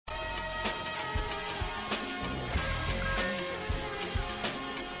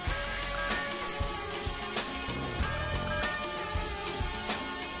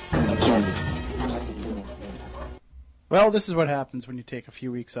Well, this is what happens when you take a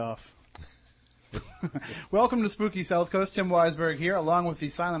few weeks off. Welcome to Spooky South Coast. Tim Weisberg here, along with the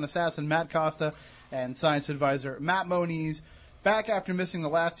silent assassin Matt Costa and science advisor Matt Moniz. Back after missing the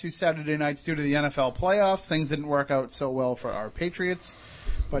last two Saturday nights due to the NFL playoffs. Things didn't work out so well for our Patriots,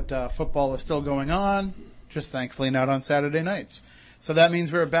 but football is still going on, just thankfully not on Saturday nights. So that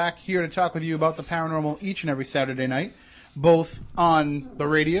means we're back here to talk with you about the paranormal each and every Saturday night, both on the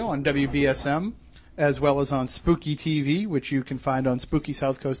radio, on WBSM, as well as on Spooky TV, which you can find on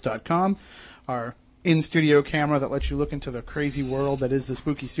SpookySouthCoast.com, our in-studio camera that lets you look into the crazy world that is the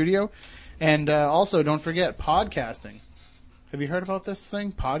Spooky Studio. And also, don't forget, podcasting. Have you heard about this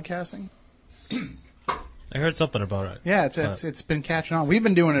thing, podcasting? I heard something about it. Yeah, it's been catching on. We've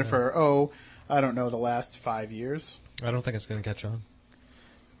been doing it for, I don't know, the last 5 years. I don't think it's going to catch on.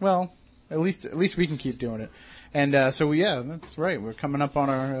 Well, at least we can keep doing it. And that's right. We're coming up on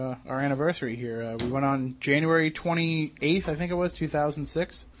our anniversary here. We went on January 28th, I think it was,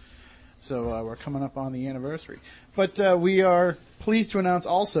 2006. So we're coming up on the anniversary. But we are pleased to announce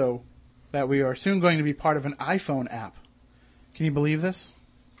also that we are soon going to be part of an iPhone app. Can you believe this?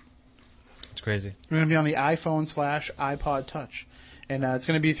 It's crazy. We're going to be on the iPhone / iPod Touch. And it's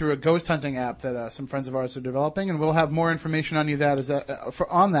going to be through a ghost hunting app that some friends of ours are developing, and we'll have more information on as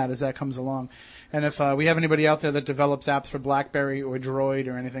that comes along. And if we have anybody out there that develops apps for BlackBerry or Droid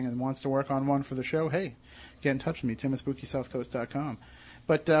or anything and wants to work on one for the show, hey, get in touch with me, Tim at SpookySouthCoast.com.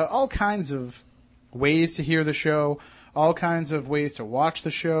 But all kinds of ways to hear the show, all kinds of ways to watch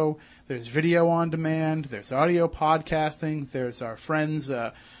the show. There's video on demand. There's audio podcasting. There's our friends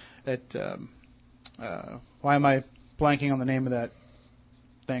at why am I blanking on the name of that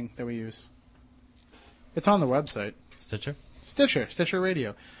thing that we use? It's on the website. Stitcher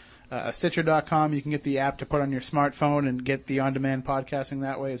Radio. Stitcher.com. You can get the app to put on your smartphone and get the on-demand podcasting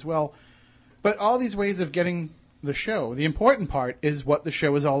that way as well. But all these ways of getting the show, the important part is what the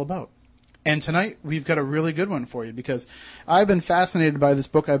show is all about. And tonight we've got a really good one for you because I've been fascinated by this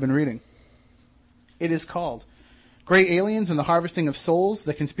book I've been reading. It is called Gray Aliens and the Harvesting of Souls,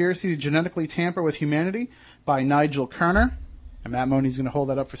 The Conspiracy to Genetically Tamper with Humanity by Nigel Kerner. And Matt Moniz is going to hold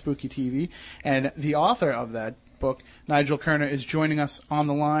that up for Spooky TV. And the author of that book, Nigel Kerner, is joining us on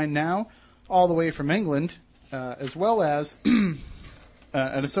the line now, all the way from England, as well as an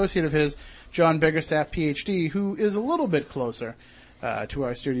associate of his, John Biggerstaff, Ph.D., who is a little bit closer to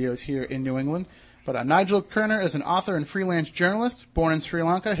our studios here in New England. But Nigel Kerner is an author and freelance journalist, born in Sri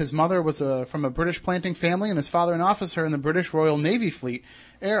Lanka. His mother was from a British planting family, and his father an officer in the British Royal Navy Fleet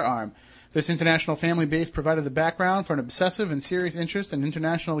Air Arm. This international family base provided the background for an obsessive and serious interest in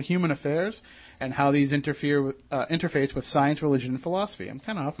international human affairs and how these interface with science, religion, and philosophy. I'm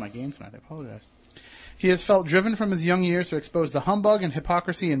kind of off my game tonight. I apologize. He has felt driven from his young years to expose the humbug and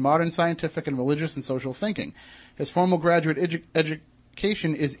hypocrisy in modern scientific and religious and social thinking. His formal graduate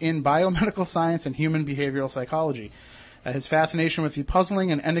education is in biomedical science and human behavioral psychology. His fascination with the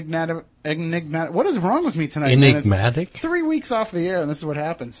puzzling and enigmatic... What is wrong with me tonight? Enigmatic? It's 3 weeks off the air, and this is what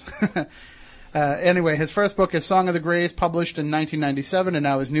happens. Anyway, his first book is Song of the Greys, published in 1997, and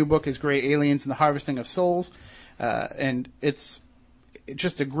now his new book is Gray Aliens and the Harvesting of Souls. And it's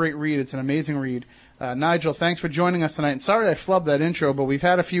just a great read. It's an amazing read. Nigel, thanks for joining us tonight. And sorry I flubbed that intro, but we've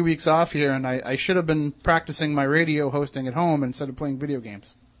had a few weeks off here, and I should have been practicing my radio hosting at home instead of playing video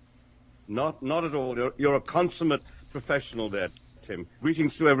games. Not at all. You're a consummate professional there, Tim.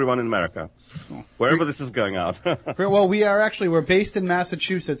 Greetings to everyone in America, wherever this is going out. Well, we're based in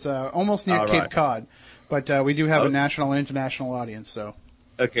Massachusetts, almost near Cape Cod, but we do have a national and international audience, so...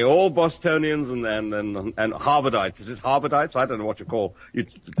 Okay, all Bostonians and Harvardites. Is it Harvardites? I don't know what you call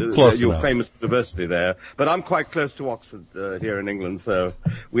your famous university there. But I'm quite close to Oxford here in England, so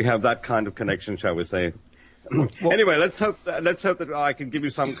we have that kind of connection, shall we say. Well, anyway, let's hope that I can give you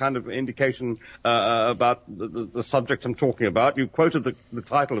some kind of indication about the subject I'm talking about. You quoted the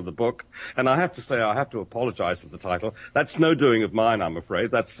title of the book, and I have to say I have to apologize for the title. That's no doing of mine, I'm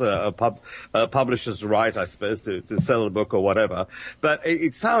afraid. That's a publisher's right, I suppose, to sell a book or whatever. But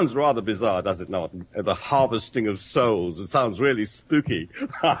it sounds rather bizarre, does it not? The Harvesting of Souls. It sounds really spooky.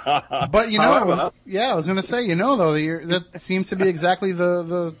 But however, I was going to say, though, that seems to be exactly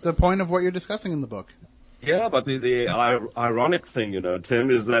the point of what you're discussing in the book. Yeah, but the ironic thing,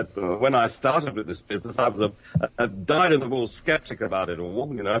 Tim, is that when I started with this business, I was a dyed-in-the-wool skeptic about it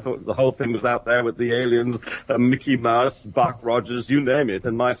all. I thought the whole thing was out there with the aliens, Mickey Mouse, Buck Rogers, you name it.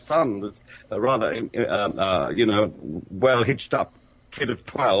 And my son was rather, well hitched up kid of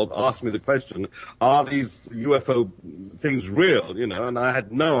 12 asked me the question, are these UFO things real, you know, and I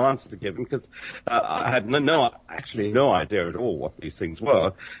had no answer to give him because I had no idea at all what these things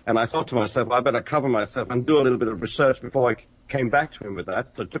were. And I thought to myself, I better cover myself and do a little bit of research before I came back to him with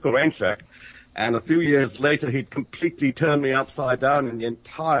that. So I took a rain check. And a few years later, he'd completely turned me upside down in the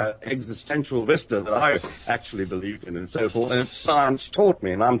entire existential vista that I actually believed in and so forth. And science taught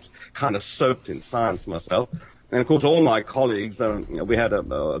me, and I'm kind of soaked in science myself. And of course, all my colleagues, we had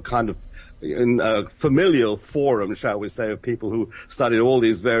a kind of familial forum, shall we say, of people who studied all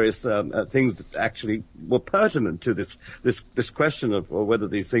these various things that actually were pertinent to this question of whether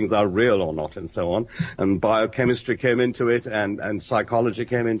these things are real or not, and so on. And biochemistry came into it, and psychology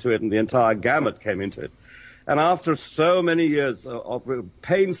came into it, and the entire gamut came into it. And after so many years of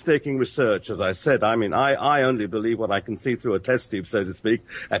painstaking research, as I said, I mean, I only believe what I can see through a test tube, so to speak.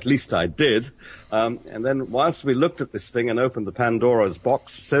 At least I did. And then once we looked at this thing and opened the Pandora's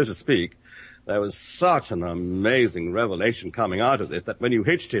box, so to speak, there was such an amazing revelation coming out of this that when you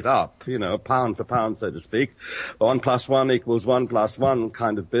hitched it up, you know, pound for pound, so to speak, 1 + 1 = 1 + 1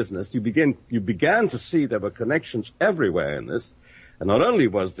 kind of business, you began to see there were connections everywhere in this. And not only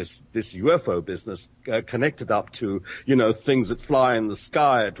was this UFO business connected up to, you know, things that fly in the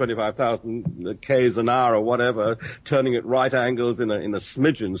sky at 25,000 Ks an hour or whatever, turning at right angles in a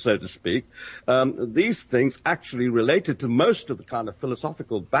smidgen, so to speak, these things actually related to most of the kind of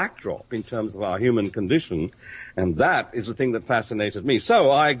philosophical backdrop in terms of our human condition. And that is the thing that fascinated me. So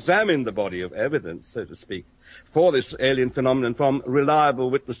I examined the body of evidence, so to speak, for this alien phenomenon from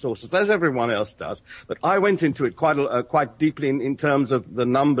reliable witness sources, as everyone else does. But I went into it quite deeply in terms of the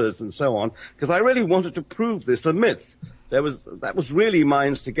numbers and so on, because I really wanted to prove this a myth. That was really my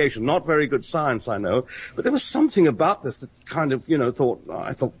instigation. Not very good science, I know, but there was something about this that kind of, you know,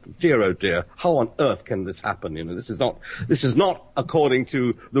 I thought, dear oh dear, how on earth can this happen? You know, this is not according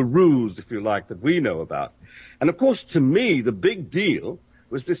to the rules, if you like, that we know about. And of course, to me, the big deal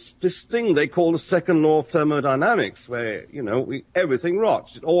was this thing they call the second law of thermodynamics, where, you know, everything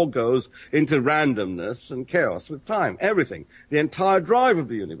rots. It all goes into randomness and chaos with time. Everything. The entire drive of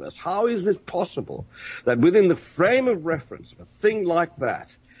the universe. How is this possible that within the frame of reference of a thing like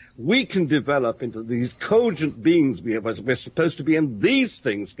that, we can develop into these cogent beings we're supposed to be, and these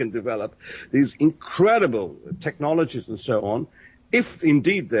things can develop these incredible technologies and so on? If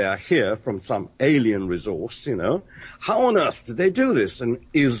indeed they are here from some alien resource, you know, how on earth did they do this? And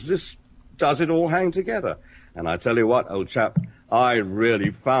does it all hang together? And I tell you what, old chap, I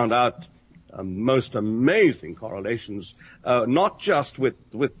really found out most amazing correlations, not just with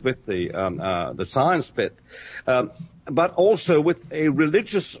the science bit, but also with a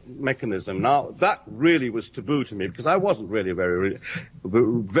religious mechanism. Now, that really was taboo to me because I wasn't really a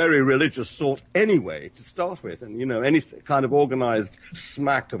very religious sort anyway to start with. And, you know, any kind of organized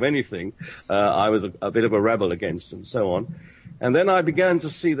smack of anything, I was a bit of a rebel against and so on. And then I began to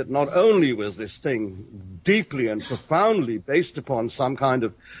see that not only was this thing deeply and profoundly based upon some kind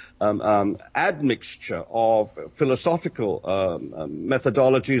of admixture of philosophical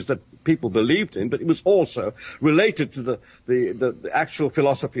methodologies that people believed in, but it was also related to the actual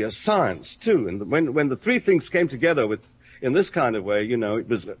philosophy of science too. And when the three things came together in this kind of way, you know, it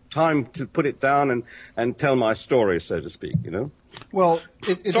was time to put it down and tell my story, so to speak, you know. Well,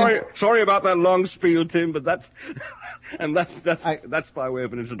 sorry about that long spiel, Tim, but that's by way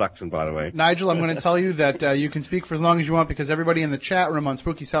of an introduction, by the way. Nigel, I'm going to tell you that you can speak for as long as you want because everybody in the chat room on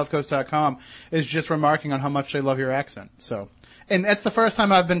SpookySouthCoast.com is just remarking on how much they love your accent. So, and that's the first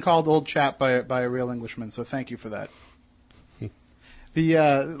time I've been called old chap by a real Englishman. So, thank you for that.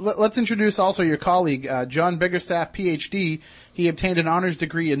 Let's introduce also your colleague, John Biggerstaff, PhD. He obtained an honors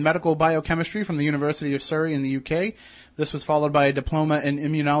degree in medical biochemistry from the University of Surrey in the UK. This was followed by a diploma in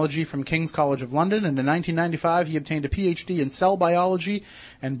immunology from King's College of London, and in 1995 he obtained a PhD in cell biology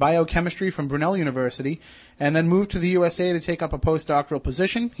and biochemistry from Brunel University, and then moved to the USA to take up a postdoctoral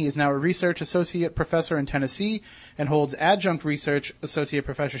position. He is now a research associate professor in Tennessee and holds adjunct research associate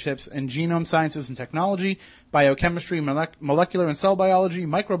professorships in genome sciences and technology, biochemistry, molecular and cell biology,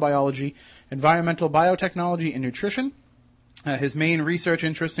 microbiology, environmental biotechnology, and nutrition. His main research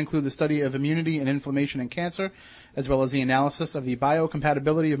interests include the study of immunity and inflammation in cancer, as well as the analysis of the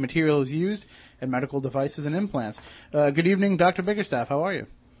biocompatibility of materials used in medical devices and implants. Good evening, Dr. Biggerstaff. How are you?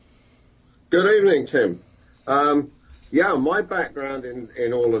 Good evening, Tim. My background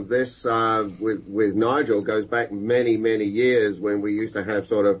in all of this with Nigel goes back many, many years when we used to have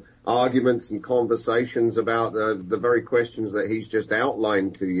sort of arguments and conversations about the very questions that he's just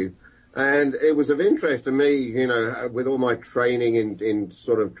outlined to you. And it was of interest to me, you know, with all my training in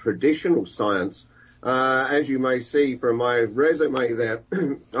sort of traditional science, As you may see from my resume there,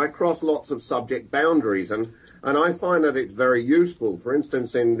 I cross lots of subject boundaries, and I find that it's very useful. For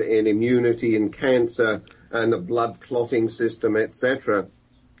instance, in immunity, in cancer, and the blood clotting system, etc.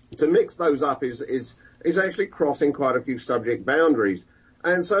 To mix those up is actually crossing quite a few subject boundaries.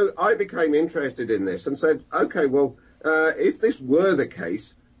 And so I became interested in this and said, okay, well, if this were the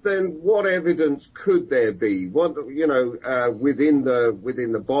case, then what evidence could there be? What, within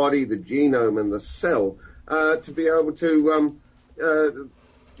the body, the genome, and the cell, to be able to,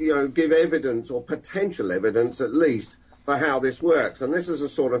 give evidence, or potential evidence at least, for how this works. And this is the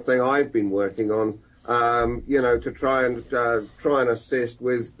sort of thing I've been working on, to try and assist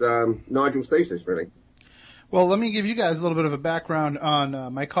with Nigel's thesis, really. Well, let me give you guys a little bit of a background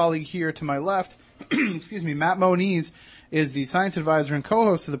on my colleague here to my left. Excuse me, Matt Moniz is the science advisor and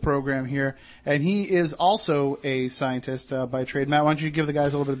co-host of the program here, and he is also a scientist by trade. Matt, why don't you give the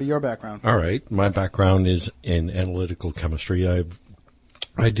guys a little bit of your background? All right. My background is in analytical chemistry.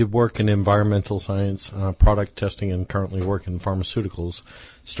 I did work in environmental science, product testing, and currently work in pharmaceuticals.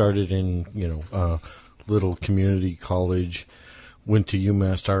 Started in, little community college, went to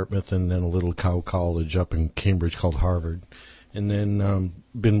UMass Dartmouth, and then a little cow college up in Cambridge called Harvard. And then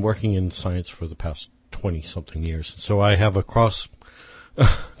been working in science for the past 20-something years. So I have a cross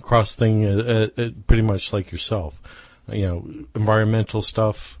thing pretty much like yourself. Environmental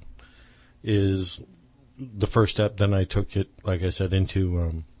stuff is the first step. Then I took it, like I said,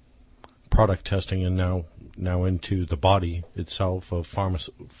 into product testing, and now into the body itself of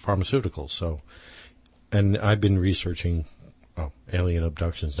pharmaceuticals. So, and I've been researching alien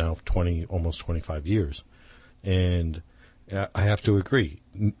abductions now for almost 25 years. And I have to agree,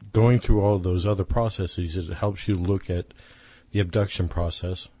 going through all of those other processes, it helps you look at the abduction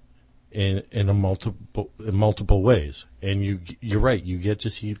process in multiple ways. And you're right, you get to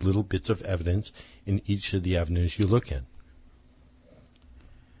see little bits of evidence in each of the avenues you look in.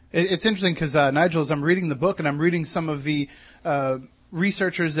 It's interesting because, Nigel, as I'm reading the book and I'm reading some of the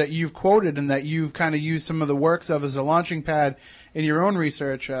researchers that you've quoted and that you've kind of used some of the works of as a launching pad in your own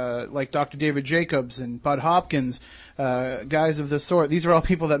research, like Dr. David Jacobs and Bud Hopkins, guys of this sort. These are all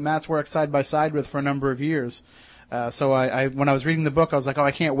people that Matt's worked side by side with for a number of years. So I when I was reading the book, I was like,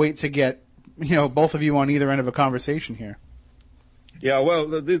 I can't wait to get, both of you on either end of a conversation here. Yeah,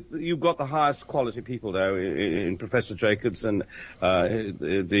 well, you've got the highest quality people there in Professor Jacobs and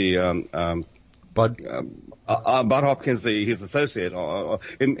Bud Hopkins, his associate, or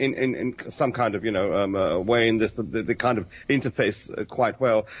in some kind of way in this, the kind of interface quite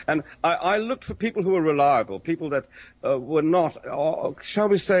well. And I looked for people who were reliable, people that were not, or shall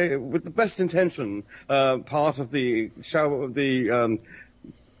we say, with the best intention, part of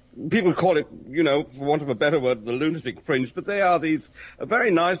people call it, for want of a better word, the lunatic fringe, but they are these very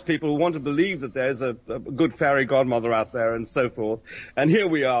nice people who want to believe that there's a good fairy godmother out there and so forth. And here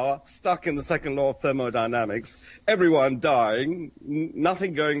we are, stuck in the second law of thermodynamics, everyone dying,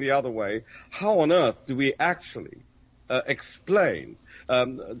 nothing going the other way. How on earth do we actually explain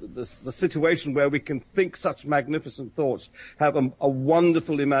the situation where we can think such magnificent thoughts, have a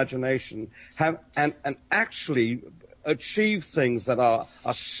wonderful imagination, and actually achieve things that are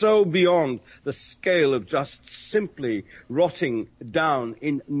so beyond the scale of just simply rotting down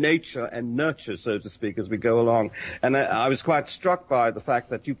in nature and nurture, so to speak, as we go along. And I was quite struck by the fact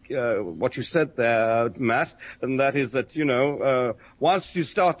that what you said there, Matt, and that is that, once you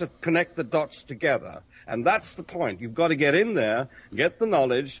start to connect the dots together, and that's the point, you've got to get in there, get the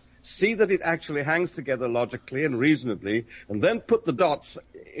knowledge, see that it actually hangs together logically and reasonably, and then put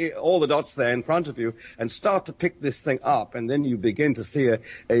all the dots there in front of you and start to pick this thing up. And then you begin to see a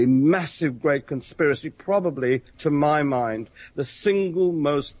massive, great conspiracy, probably, to my mind, the single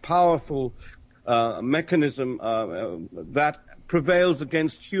most powerful mechanism that prevails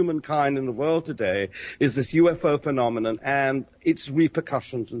against humankind in the world today is this UFO phenomenon and its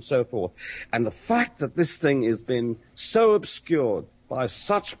repercussions and so forth. And the fact that this thing has been so obscured by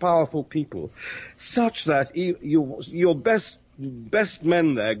such powerful people, such that your best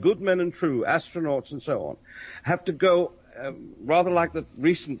men there, good men and true, astronauts and so on, have to go, rather like the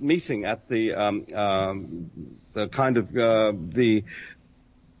recent meeting at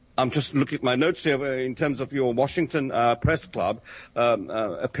I'm just looking at my notes here in terms of your Washington Press Club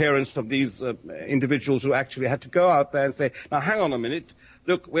appearance of these individuals who actually had to go out there and say, now hang on a minute,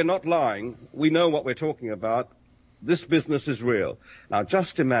 look, we're not lying, we know what we're talking about. This business is real. Now,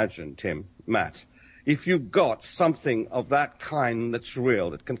 just imagine, Tim, Matt, if you've got something of that kind that's real,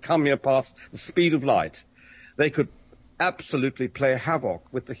 that can come here past the speed of light, they could absolutely play havoc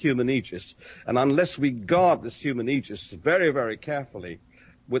with the human aegis. And unless we guard this human aegis very, very carefully,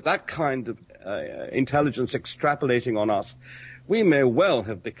 with that kind of intelligence extrapolating on us, we may well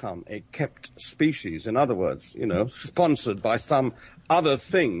have become a kept species. In other words, sponsored by some other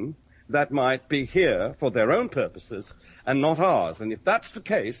thing that might be here for their own purposes and not ours. And if that's the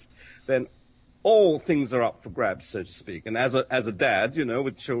case, then all things are up for grabs, so to speak. And as a dad,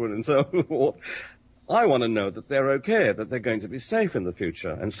 with children and so forth, I want to know that they're okay, that they're going to be safe in the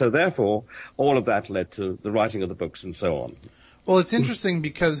future. And so therefore, all of that led to the writing of the books and so on. Well, it's interesting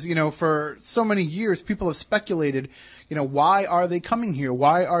because, for so many years, people have speculated, why are they coming here?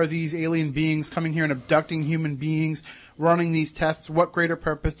 Why are these alien beings coming here and abducting human beings, running these tests? What greater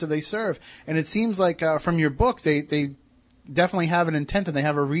purpose do they serve? And it seems like from your book, they definitely have an intent and they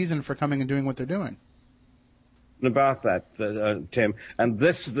have a reason for coming and doing what they're doing. About that, Tim, and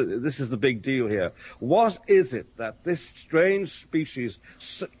this is the big deal here. What is it that this strange species,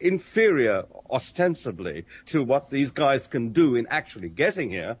 inferior ostensibly to what these guys can do in actually getting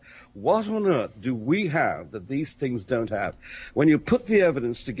here, what on earth do we have that these things don't have? When you put the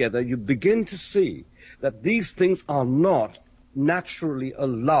evidence together, you begin to see that these things are not naturally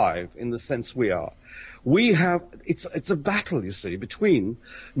alive in the sense we are. We have, it's a battle, you see, between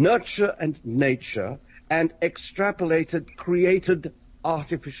nurture and nature, and extrapolated, created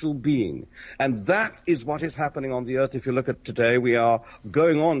artificial being. And that is what is happening on the Earth. If you look at today, we are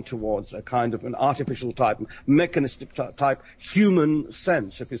going on towards a kind of an artificial type, mechanistic type, human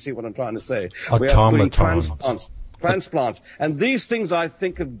sense, if you see what I'm trying to say. Automatons. Transplants. And these things, I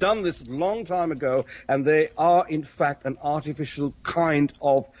think, have done this a long time ago, and they are, in fact, an artificial kind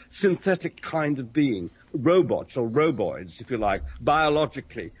of, synthetic kind of being. Robots or roboids, if you like,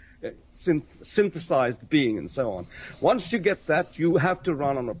 biologically. Synthesized being and so on. Once you get that, you have to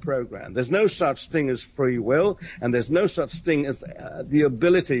run on a program. There's no such thing as free will, and there's no such thing as the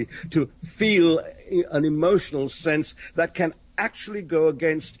ability to feel an emotional sense that can actually go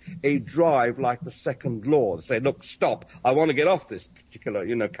against a drive like the second law. Say, look, stop. I want to get off this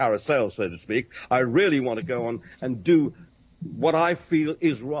particular, carousel, so to speak. I really want to go on and do what I feel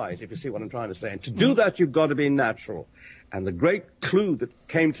is right, if you see what I'm trying to say. And to do that, you've got to be natural. And the great clue that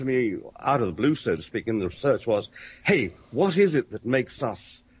came to me out of the blue, so to speak, in the research was, hey, what is it that makes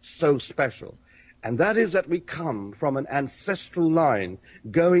us so special? And that is that we come from an ancestral line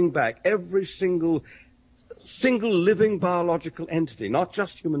going back. Every single living biological entity, not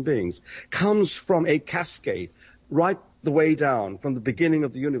just human beings, comes from a cascade right the way down from the beginning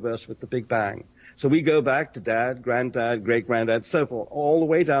of the universe with the Big Bang. So we go back to dad, granddad, great-granddad, so forth, all the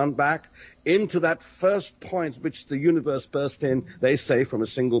way down back into that first point which the universe burst in, they say, from a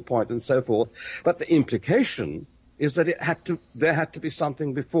single point and so forth. But the implication is that there had to be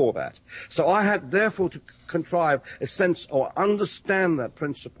something before that. So I had therefore to contrive a sense or understand that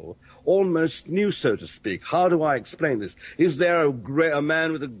principle, almost new, so to speak. How do I explain this? Is there a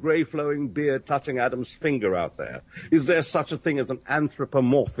man with a grey flowing beard touching Adam's finger out there? Is there such a thing as an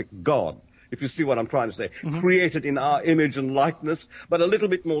anthropomorphic God? If you see what I'm trying to say, created in our image and likeness, but a little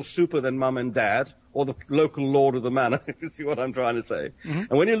bit more super than mum and dad, or the local lord of the manor, if you see what I'm trying to say. And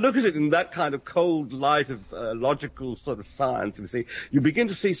when you look at it in that kind of cold light of logical sort of science, you begin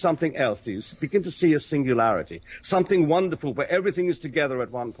to see something else. You begin to see a singularity, something wonderful where everything is together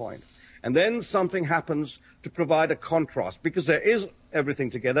at one point. And then something happens to provide a contrast, because there is everything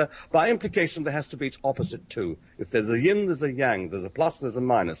together. By implication, there has to be its opposite too. If there's a yin, there's a yang. There's a plus, there's a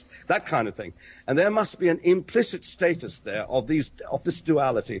minus. That kind of thing. And there must be an implicit status there of this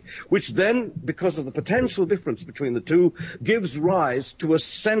duality, which then, because of the potential difference between the two, gives rise to a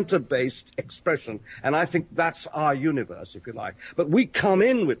center-based expression. And I think that's our universe, if you like. But we come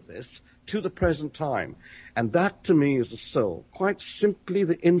in with this to the present time. And that, to me, is the soul. Quite simply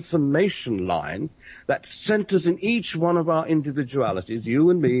the information line that centers in each one of our individualities, you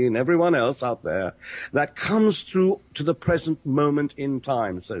and me and everyone else out there, that comes through to the present moment in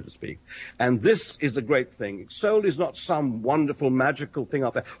time, so to speak. And this is the great thing. Soul is not some wonderful, magical thing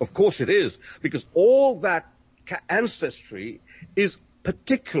out there. Of course it is, because all that ancestry is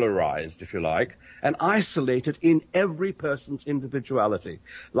particularized, if you like, and isolated in every person's individuality,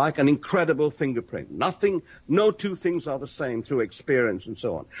 like an incredible fingerprint. No two things are the same through experience and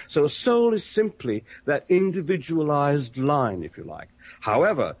so on. So a soul is simply that individualized line, if you like.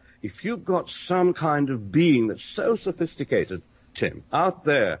 However, if you've got some kind of being that's so sophisticated, Tim, out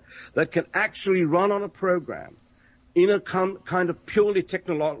there, that can actually run on a program in a kind of purely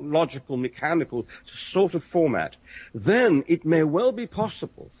technological, mechanical sort of format, then it may well be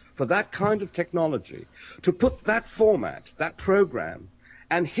possible for that kind of technology to put that format, that program,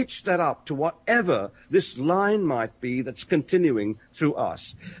 and hitch that up to whatever this line might be that's continuing through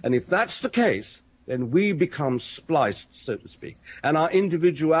us. And if that's the case, then we become spliced, so to speak. And our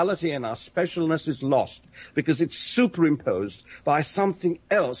individuality and our specialness is lost because it's superimposed by something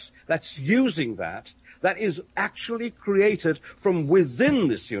else that's using that is actually created from within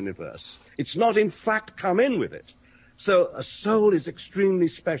this universe. It's not, in fact, come in with it. So a soul is extremely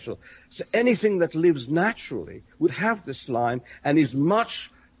special. So anything that lives naturally would have this line and is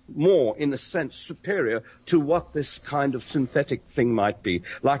much more, in a sense, superior to what this kind of synthetic thing might be,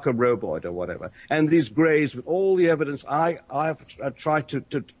 like a roboid or whatever. And these greys, with all the evidence I've tried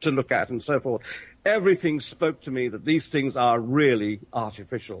to look at and so forth, everything spoke to me that these things are really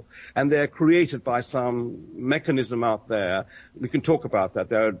artificial. And they're created by some mechanism out there. We can talk about that.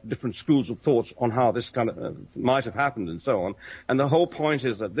 There are different schools of thoughts on how this kind of might have happened and so on. And the whole point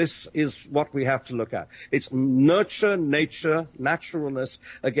is that this is what we have to look at. It's nurture, nature, naturalness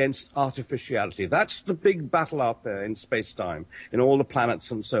against artificiality. That's the big battle out there in space-time, in all the planets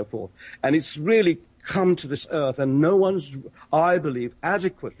and so forth. And it's really come to this earth, and no one's, I believe,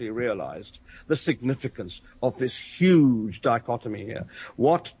 adequately realized the significance of this huge dichotomy here.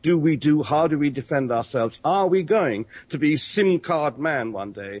 What do we do? How do we defend ourselves? Are we going to be SIM card man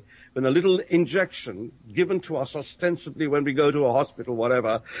one day when a little injection given to us ostensibly when we go to a hospital,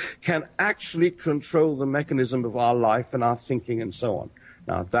 whatever, can actually control the mechanism of our life and our thinking and so on?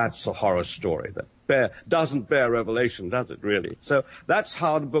 Now, that's a horror story that doesn't bear revelation, does it, really? So that's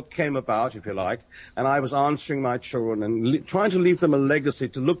how the book came about, if you like, and I was answering my children and trying to leave them a legacy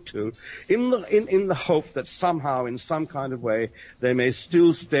to look to in the hope that somehow, in some kind of way, they may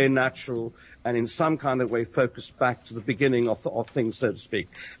still stay natural and in some kind of way focus back to the beginning of things, so to speak.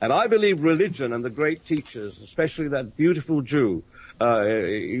 And I believe religion and the great teachers, especially that beautiful Jew,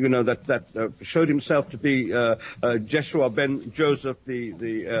 that showed himself to be Jeshua ben Joseph, to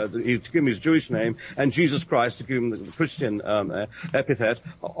give him his Jewish name, and Jesus Christ to give him the Christian epithet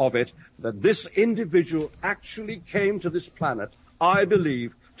of it, that this individual actually came to this planet, I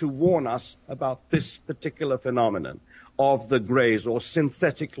believe, to warn us about this particular phenomenon of the greys or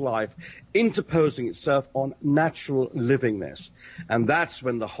synthetic life interposing itself on natural livingness. And that's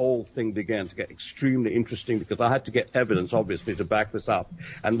when the whole thing began to get extremely interesting, because I had to get evidence, obviously, to back this up.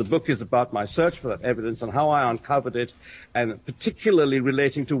 And the book is about my search for that evidence and how I uncovered it, and particularly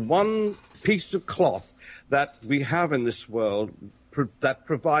relating to one piece of cloth that we have in this world that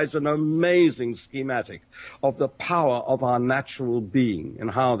provides an amazing schematic of the power of our natural being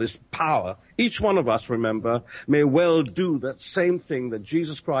and how this power, each one of us, remember, may well do that same thing that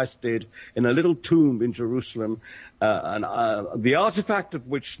Jesus Christ did in a little tomb in Jerusalem, the artifact of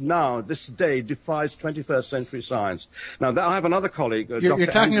which now, this day, defies 21st century science. Now, I have another colleague, You're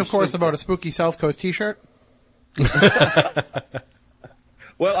talking, of course, about a spooky South Coast T-shirt?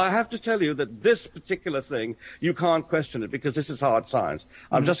 Well, I have to tell you that this particular thing, you can't question it because this is hard science.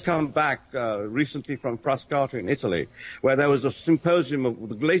 I've just come back recently from Frascati in Italy, where there was a symposium of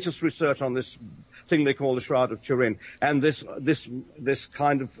the latest research on this thing they call the Shroud of Turin, and this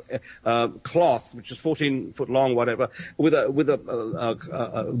kind of cloth, which is 14 foot long, whatever, with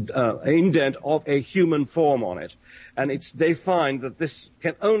a indent of a human form on it. And they find that this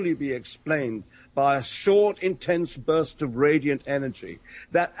can only be explained by a short, intense burst of radiant energy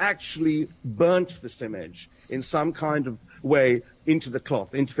that actually burnt this image in some kind of way into the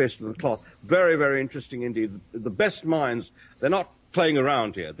cloth, interface with the cloth. Very, very interesting indeed. The best minds, they're not playing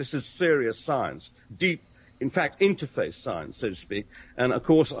around here. This is serious science, deep, in fact, interface science, so to speak. And, of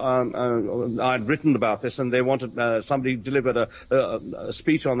course, I'd written about this, and they wanted, somebody delivered a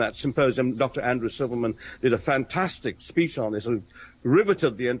speech on that symposium. Dr. Andrew Silverman did a fantastic speech on this and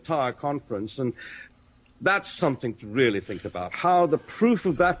riveted the entire conference. And that's something to really think about, how the proof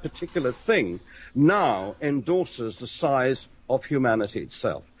of that particular thing now endorses the size of humanity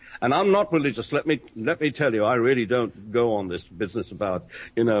itself. And I'm not religious. Let me tell you, I really don't go on this business about,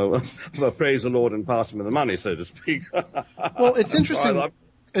 praise the Lord and pass him the money, so to speak. Well, it's interesting.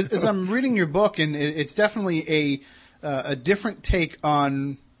 As I'm reading your book, and it's definitely a different take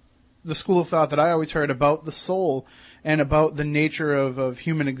on the school of thought that I always heard about the soul and about the nature of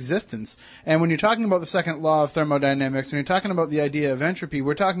human existence. And when you're talking about the second law of thermodynamics, when you're talking about the idea of entropy,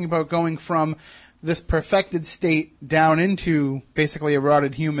 we're talking about going from this perfected state down into basically a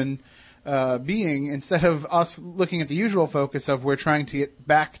rotted human being, instead of us looking at the usual focus of we're trying to get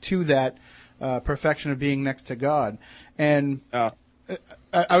back to that perfection of being next to God. And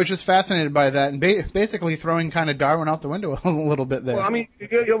I was just fascinated by that, and basically throwing kind of Darwin out the window a little bit there. Well, I mean,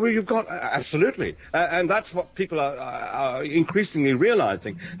 you've got absolutely, and that's what people are increasingly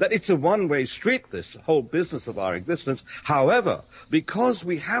realizing, that it's a one-way street, this whole business of our existence. However, because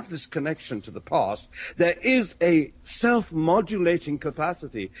we have this connection to the past, there is a self-modulating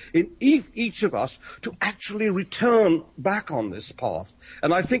capacity in each of us to actually return back on this path.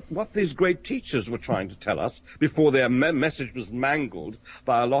 And I think what these great teachers were trying to tell us before their message was mangled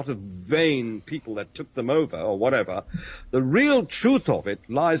by a lot of vain people that took them over or whatever, the real truth of it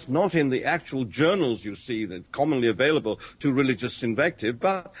lies not in the actual journals you see that's commonly available to religious invective,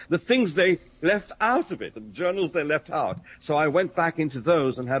 but the things they left out of it, the journals they left out. So I went back into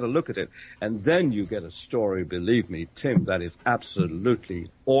those and had a look at it. And then you get a story, believe me, Tim, that is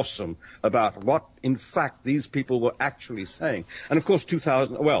absolutely awesome about what, in fact, these people were actually saying. And of course, through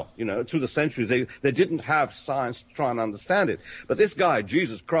the centuries, they didn't have science to try and understand it. But this guy,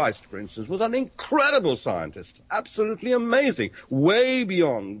 Jesus Christ, for instance, was an incredible scientist. Absolutely amazing. Way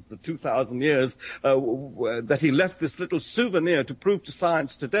beyond the 2,000 years that he left this little souvenir to prove to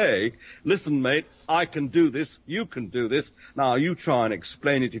science today. Listen, mate, I can do this, you can do this. Now you try and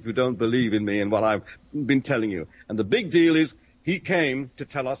explain it if you don't believe in me and what I've been telling you. And the big deal is he came to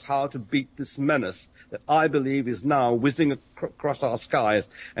tell us how to beat this menace that I believe is now whizzing across our skies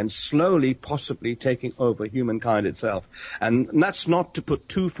and slowly, possibly taking over humankind itself. And that's not to put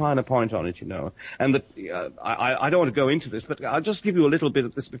too fine a point on it, you know. And I don't want to go into this, but I'll just give you a little bit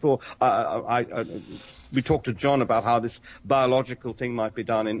of this before we talked to John about how this biological thing might be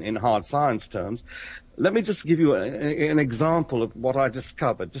done in hard science terms. Let me just give you an example of what I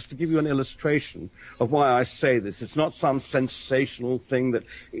discovered, just to give you an illustration of why I say this. It's not some sensational thing that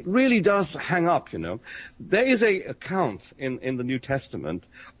it really does hang up, you know. There is an account in the New Testament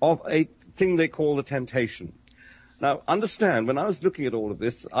of a thing they call the temptation. Now, understand, when I was looking at all of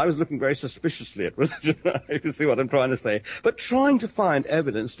this, I was looking very suspiciously at religion, if you see what I'm trying to say, but trying to find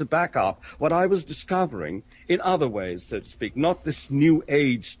evidence to back up what I was discovering in other ways, so to speak, not this new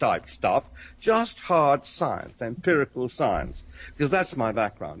age type stuff, just hard science, empirical science, because that's my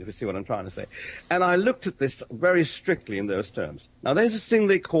background, if you see what I'm trying to say. And I looked at this very strictly in those terms. Now, there's this thing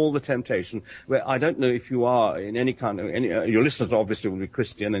they call the temptation, where I don't know if you are in any kind of, your listeners obviously will be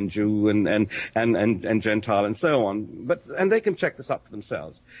Christian and Jew and Gentile and so on, and they can check this up for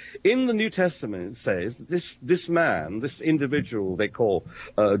themselves. In the New Testament, it says this man, this individual they call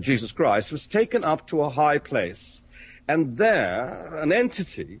Jesus Christ, was taken up to a high place. And there, an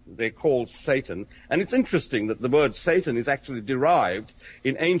entity they call Satan, and it's interesting that the word Satan is actually derived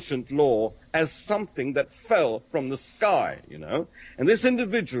in ancient law as something that fell from the sky, you know. And this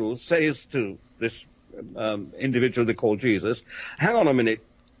individual says to this individual they call Jesus, hang on a minute,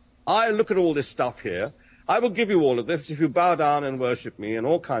 I look at all this stuff here, I will give you all of this if you bow down and worship me and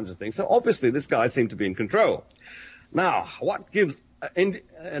all kinds of things. So obviously this guy seemed to be in control. Now, what gives an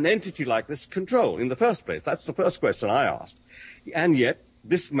entity like this control in the first place? That's the first question I asked. And yet,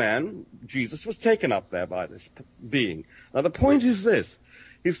 this man, Jesus, was taken up there by this being. Now, the point is this.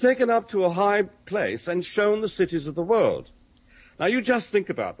 He's taken up to a high place and shown the cities of the world. Now, you just think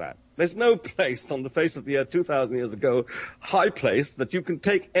about that. There's no place on the face of the earth 2,000 years ago, high place, that you can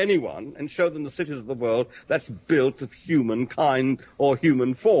take anyone and show them the cities of the world that's built of humankind or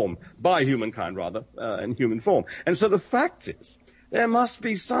human form, by humankind rather, in human form. And so the fact is, there must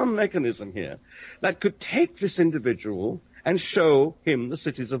be some mechanism here that could take this individual and show him the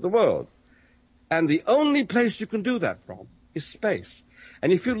cities of the world. And the only place you can do that from is space.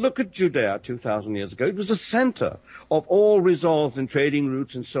 And if you look at Judea 2,000 years ago, it was a center of all resolved and trading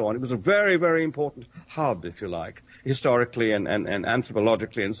routes and so on. It was a very, very important hub, if you like, historically and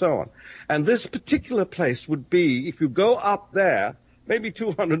anthropologically and so on. And this particular place would be, if you go up there, maybe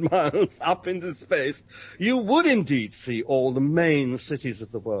 200 miles up into space, you would indeed see all the main cities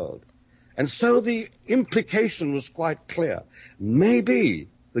of the world. And so the implication was quite clear. Maybe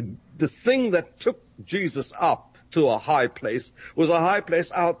the thing that took Jesus up to a high place was a high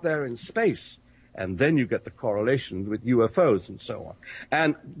place out there in space. And then you get the correlation with UFOs and so on.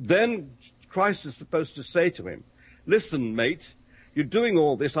 And then Christ is supposed to say to him, listen, mate, you're doing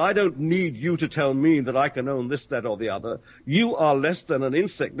all this. I don't need you to tell me that I can own this, that, or the other. You are less than an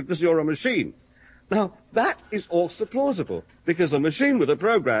insect because you're a machine. Now, that is also plausible, because a machine with a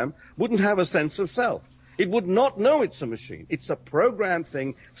program wouldn't have a sense of self. It would not know it's a machine. It's a programmed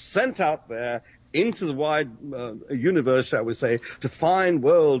thing sent out there into the wide universe, shall we say, to find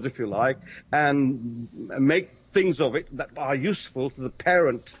worlds, if you like, and make things of it that are useful to the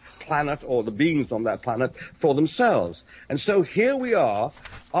parent planet or the beings on that planet for themselves. And so here we are,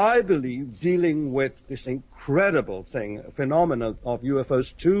 I believe, dealing with this incredible phenomenon of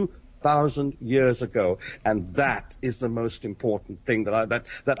UFOs 2,000 years ago, and that is the most important thing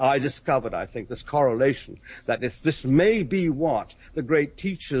that I discovered. I think this correlation, that this may be what the great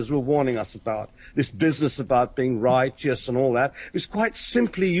teachers were warning us about. This business about being righteous and all that is quite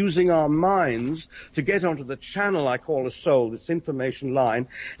simply using our minds to get onto the channel I call a soul, this information line,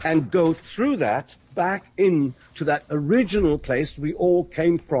 and go through that back into that original place we all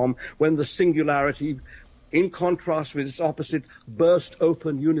came from when the singularity, in contrast with its opposite, burst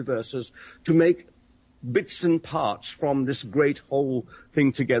open universes to make bits and parts from this great whole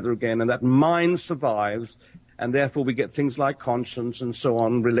thing together again. And that mind survives, and therefore we get things like conscience and so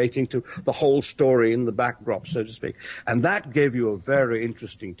on relating to the whole story in the backdrop, so to speak. And that gave you a very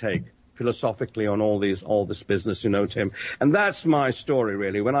interesting take philosophically on all this business, Tim. And that's my story,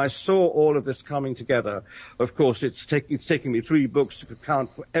 really. When I saw all of this coming together, of course, it's taking me 3 books to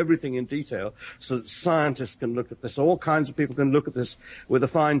account for everything in detail so that scientists can look at this, all kinds of people can look at this with a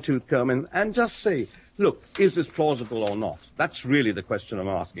fine-tooth comb and just say, look, is this plausible or not? That's really the question I'm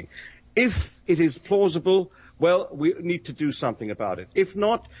asking. If it is plausible, well, we need to do something about it. If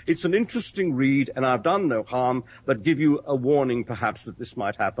not, it's an interesting read, and I've done no harm, but give you a warning, perhaps, that this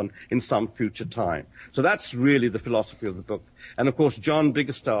might happen in some future time. So that's really the philosophy of the book. And, of course, John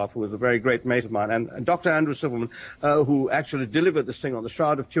Biggerstaff, who was a very great mate of mine, and Dr. Andrew Silverman, who actually delivered this thing on the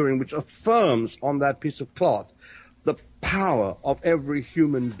Shroud of Turin, which affirms on that piece of cloth the power of every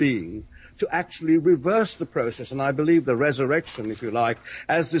human being to actually reverse the process. And I believe the resurrection, if you like,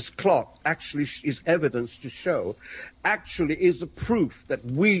 as this clock actually is evidence to show, actually is the proof that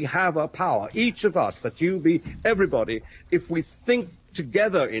we have a power, each of us, that you be everybody, if we think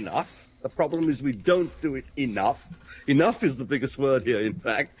together enough. The problem is we don't do it enough. Enough is the biggest word here, in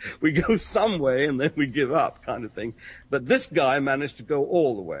fact. We go some way and then we give up, kind of thing. But this guy managed to go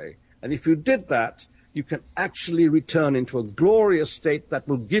all the way. And if you did that, you can actually return into a glorious state that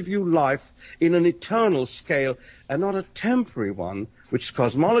will give you life in an eternal scale and not a temporary one, which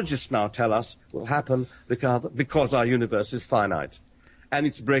cosmologists now tell us will happen because our universe is finite. And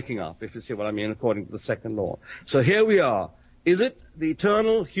it's breaking up, if you see what I mean, according to the second law. So here we are. Is it the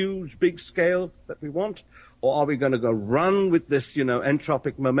eternal, huge, big scale that we want? Or are we going to go run with this,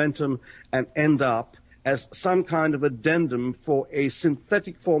 entropic momentum and end up as some kind of addendum for a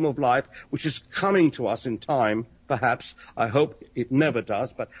synthetic form of life which is coming to us in time, perhaps. I hope it never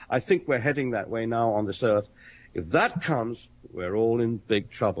does, but I think we're heading that way now on this earth. If that comes, we're all in big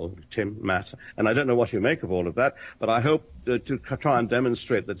trouble, Tim, Matt. And I don't know what you make of all of that, but I hope to try and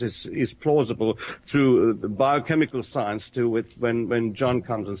demonstrate that this is plausible through biochemical science too, when John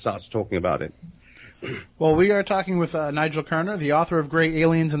comes and starts talking about it. Well, we are talking with Nigel Kerner, the author of Grey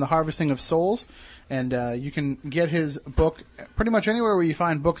Aliens and the Harvesting of Souls. And you can get his book pretty much anywhere where you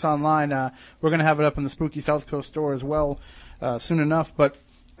find books online. We're going to have it up in the Spooky South Coast store as well soon enough. But,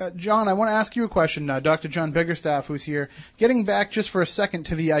 John, I want to ask you a question. Dr. John Biggerstaff, who's here, getting back just for a second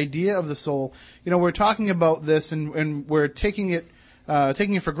to the idea of the soul. We're talking about this and we're taking it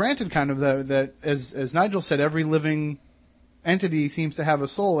for granted, kind of, that as Nigel said, every living entity seems to have a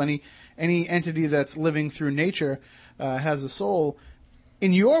soul. Any entity that's living through nature has a soul.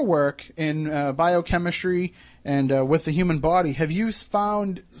 In your work in biochemistry and with the human body, have you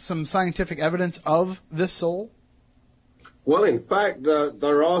found some scientific evidence of this soul? Well, in fact,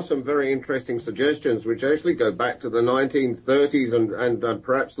 there are some very interesting suggestions which actually go back to the 1930s and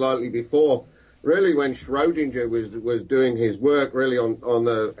perhaps slightly before, really when Schrödinger was doing his work really on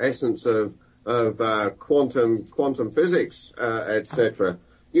the essence of quantum physics, etc.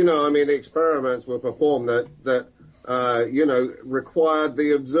 Experiments were performed that required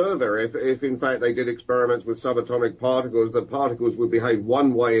the observer. If in fact they did experiments with subatomic particles, the particles would behave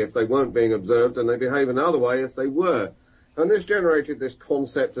one way if they weren't being observed, and they behave another way if they were. And this generated this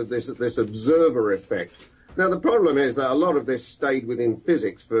concept of this observer effect. Now the problem is that a lot of this stayed within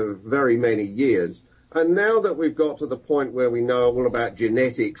physics for very many years. And now that we've got to the point where we know all about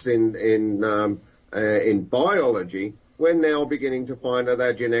genetics in biology, we're now beginning to find that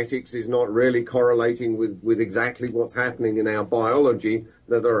our genetics is not really correlating with exactly what's happening in our biology,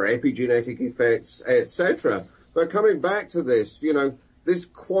 that there are epigenetic effects, etc. But coming back to this, this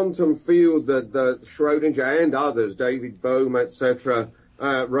quantum field that Schrödinger and others, David Bohm, etc.,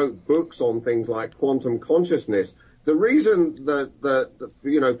 wrote books on things like quantum consciousness. The reason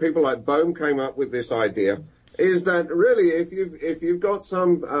that people like Bohm came up with this idea is that really if you've got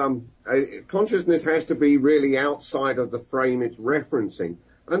some consciousness has to be really outside of the frame it's referencing.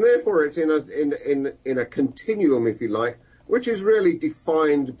 And therefore it's in a continuum, if you like, which is really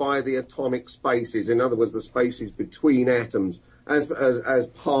defined by the atomic spaces. In other words, the spaces between atoms as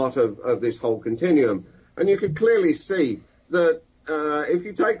part of this whole continuum. And you can clearly see that if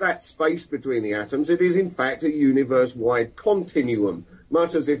you take that space between the atoms, it is in fact a universe-wide continuum,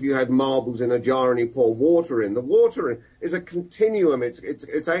 much as if you had marbles in a jar and you pour water in. The water is a continuum.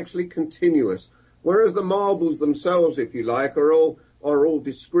 It's actually continuous, whereas the marbles themselves, if you like, are all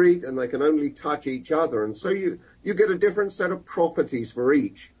discrete and they can only touch each other. And so you get a different set of properties for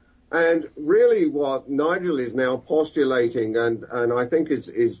each. And really what Nigel is now postulating, and I think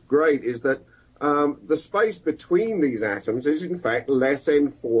is great, is that the space between these atoms is in fact less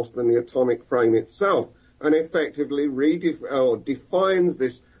enforced than the atomic frame itself, and effectively defines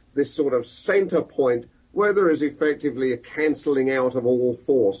this sort of center point where there is effectively a cancelling out of all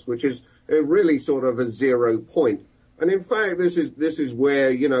force, which is really sort of a 0 point. And in fact, this is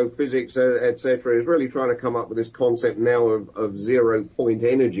where, physics, etc., is really trying to come up with this concept now of 0 point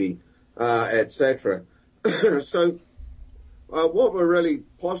energy, etc. So what we're really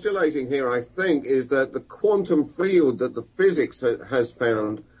postulating here, I think, is that the quantum field that the physics has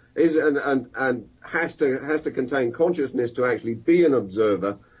found is and has to contain consciousness to actually be an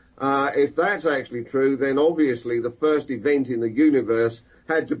observer. If that's actually true, then obviously the first event in the universe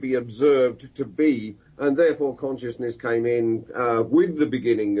had to be observed to be, and therefore consciousness came in with the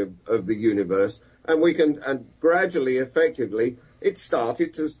beginning of the universe, and gradually, effectively, it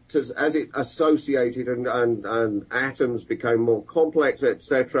started to as it associated and atoms became more complex,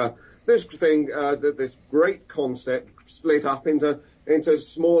 etc. This thing, this great concept, split up into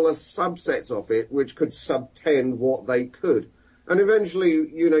smaller subsets of it, which could subtend what they could. And eventually,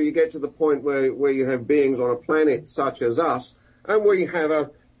 you get to the point where you have beings on a planet such as us, and we have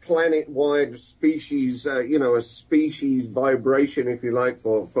a planet-wide species, a species vibration, if you like,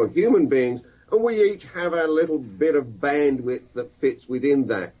 for human beings, and we each have our little bit of bandwidth that fits within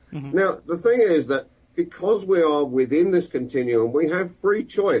that. Mm-hmm. Now, the thing is that because we are within this continuum, we have free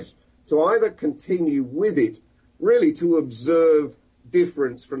choice to either continue with it, really to observe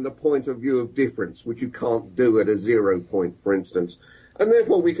difference from the point of view of difference, which you can't do at a 0 point, for instance. And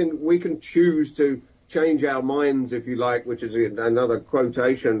therefore we can choose to change our minds, if you like, which is another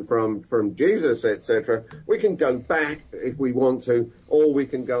quotation from Jesus, etc. We can go back if we want to, or we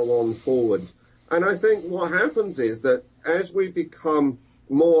can go on forwards. And I think what happens is that as we become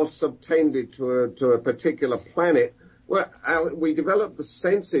more subtended to a particular planet, we develop the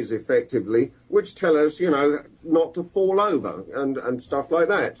senses effectively, which tell us, not to fall over and stuff like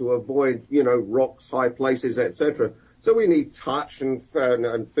that, to avoid, rocks, high places, etc. So we need touch and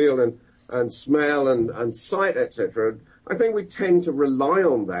feel and smell and sight, etc. I think we tend to rely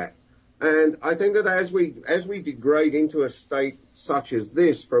on that. And I think that as we degrade into a state such as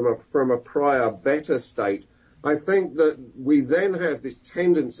this from a prior better state, I think that we then have this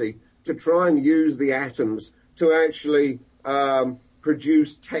tendency to try and use the atoms to actually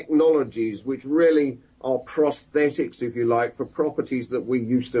produce technologies which really are prosthetics, if you like, for properties that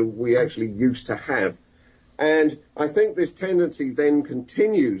we actually used to have. And I think this tendency then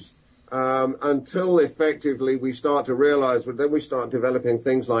continues until effectively we start to realize that then we start developing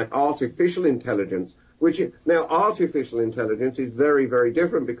things like artificial intelligence, now artificial intelligence is very, very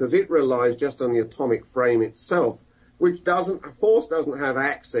different because it relies just on the atomic frame itself, which force doesn't have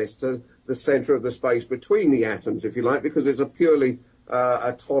access to the center of the space between the atoms, if you like, because it's a purely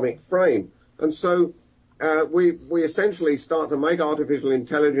atomic frame. And so we essentially start to make artificial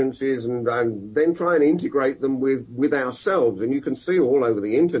intelligences and then try and integrate them with ourselves. And you can see all over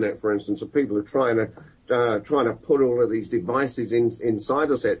the internet, for instance, of people who are trying to put all of these devices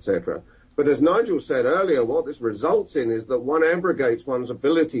inside us, etc. But as Nigel said earlier, what this results in is that one abrogates one's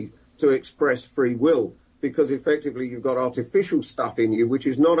ability to express free will, because effectively you've got artificial stuff in you which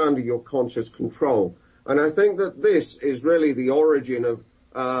is not under your conscious control. And I think that this is really the origin of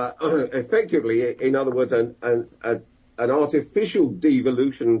effectively, in other words, an artificial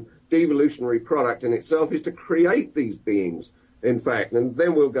devolutionary product in itself is to create these beings, in fact, and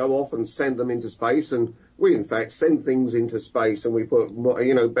then we'll go off and send them into space, and we in fact send things into space, and we put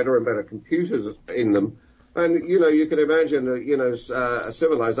better and better computers in them. And, you can imagine, a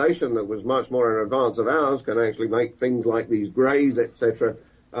civilization that was much more in advance of ours can actually make things like these greys, etc.,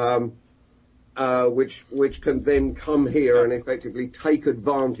 which can then come here and effectively take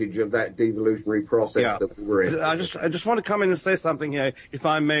advantage of that devolutionary process that we were in. I just want to come in and say something here, if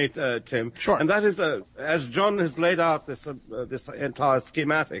I may, Tim. Sure. And that is, as John has laid out this entire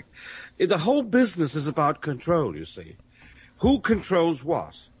schematic, the whole business is about control, you see. Who controls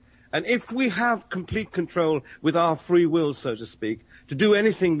what? And if we have complete control with our free will, so to speak, to do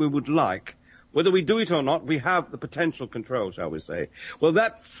anything we would like. Whether we do it or not, we have the potential control, shall we say. Well,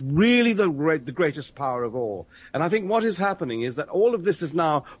 that's really the greatest power of all. And I think what is happening is that all of this is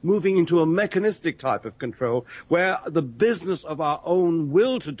now moving into a mechanistic type of control where the business of our own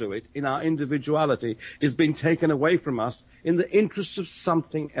will to do it in our individuality is being taken away from us in the interests of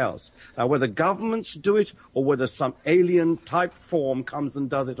something else. Now, whether governments do it or whether some alien type form comes and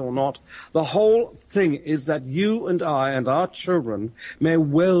does it or not, the whole thing is that you and I and our children may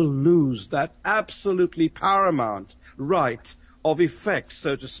well lose that absolutely paramount right of effect,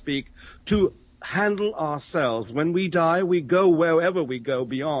 so to speak, to handle ourselves. When we die, we go wherever we go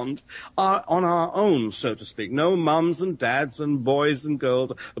beyond on our own, so to speak. No mums and dads and boys and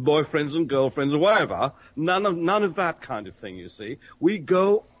girls, boyfriends and girlfriends or whatever. None of that kind of thing, you see. We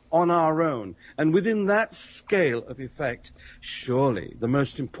go on our own. And within that scale of effect, surely the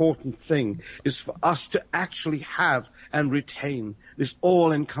most important thing is for us to actually have and retain this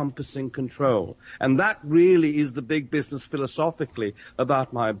all-encompassing control. And that really is the big business philosophically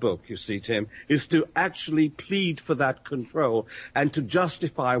about my book, you see, Tim, is to actually plead for that control and to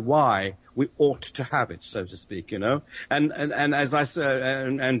justify why we ought to have it, so to speak, you know. And as I said,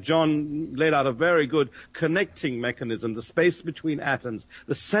 and John laid out a very good connecting mechanism, the space between atoms,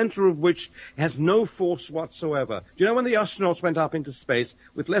 the center of which has no force whatsoever. Do you know when the astronauts went up into space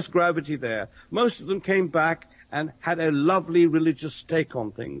with less gravity there, most of them came back and had a lovely religious take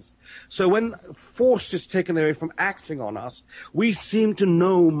on things. So when force is taken away from acting on us, we seem to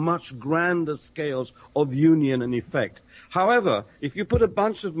know much grander scales of union and effect. However, if you put a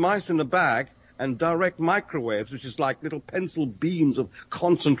bunch of mice in a bag and direct microwaves, which is like little pencil beams of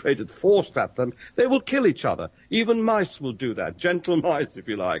concentrated force at them, they will kill each other. Even mice will do that, gentle mice, if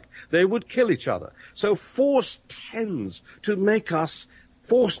you like. They would kill each other. So force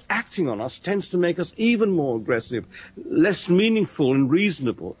acting on us tends to make us even more aggressive, less meaningful and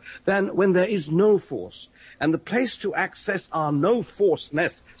reasonable than when there is no force. And the place to access our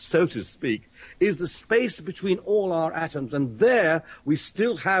no-forceness, so to speak, is the space between all our atoms. And there we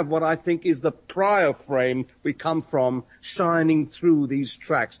still have what I think is the prior frame we come from shining through these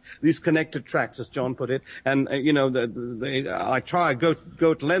tracks, these connected tracks, as John put it. And, I go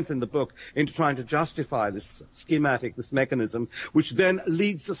to length in the book into trying to justify this schematic, this mechanism, which then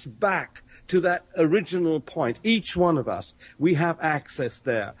leads us back to that original point. Each one of us, we have access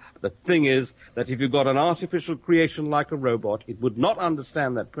there. The thing is that if you've got an artificial creation like a robot, it would not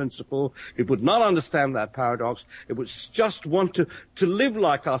understand that principle. It would not understand that paradox. It would just want to live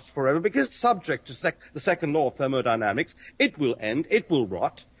like us forever because it's subject to the second law of thermodynamics. It will end. It will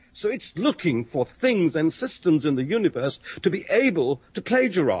rot. So it's looking for things and systems in the universe to be able to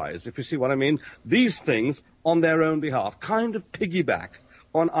plagiarize, if you see what I mean, these things on their own behalf, kind of piggyback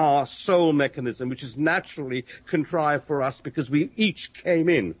on our soul mechanism, which is naturally contrived for us because we each came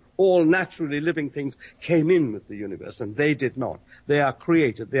in. All naturally living things came in with the universe, and they did not. They are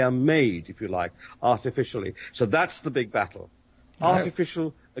created. They are made, if you like, artificially. So that's the big battle.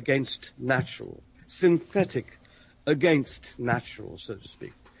 Artificial against natural. Synthetic against natural, so to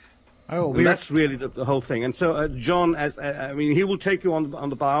speak. And that's really the whole thing. And so John, he will take you on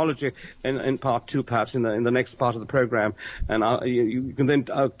the biology in part 2, perhaps in the next part of the program, and you can then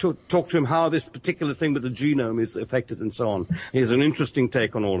talk to him how this particular thing with the genome is affected and so on. He has an interesting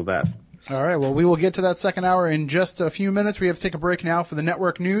take on all of that. All right, well, we will get to that second hour in just a few minutes. We have to take a break now for the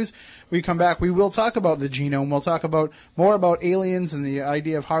network news. When we come back, we will talk about the genome. We'll talk more about aliens and the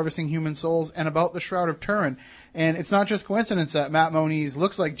idea of harvesting human souls and about the Shroud of Turin. And it's not just coincidence that Matt Moniz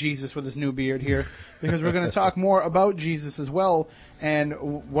looks like Jesus with his new beard here, because we're going to talk more about Jesus as well, and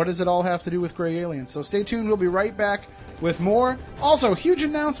what does it all have to do with gray aliens. So stay tuned. We'll be right back with more. Also, huge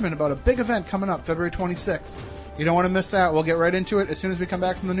announcement about a big event coming up February 26th. You don't want to miss that. We'll get right into it as soon as we come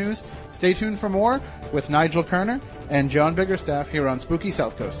back from the news. Stay tuned for more with Nigel Kerner and John Biggerstaff here on Spooky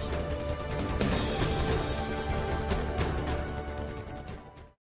South Coast.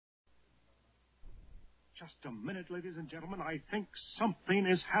 Just a minute, ladies and gentlemen. I think something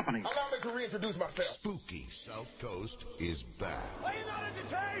is happening. Allow me to reintroduce myself. Spooky South Coast is back. Are you not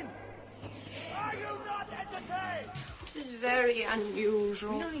entertained? Are you not entertained? This is very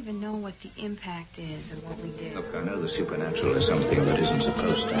unusual. We don't even know what the impact is of what we do. Look, I know the supernatural is something that isn't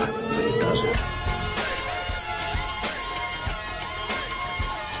supposed to happen, but it does.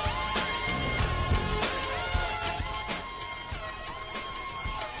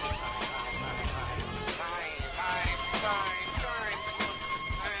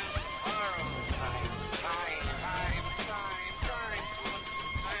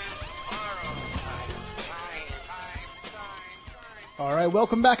 All right,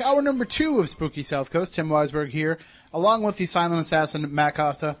 welcome back. Hour number 2 of Spooky South Coast. Tim Weisberg here, along with the silent assassin Matt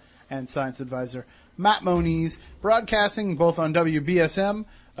Costa and science advisor Matt Moniz, broadcasting both on WBSM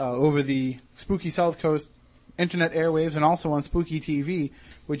over the Spooky South Coast internet airwaves and also on Spooky TV,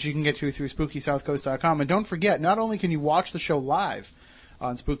 which you can get to through SpookySouthCoast.com. And don't forget, not only can you watch the show live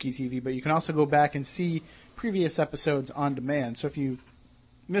on Spooky TV, but you can also go back and see previous episodes on demand. So if you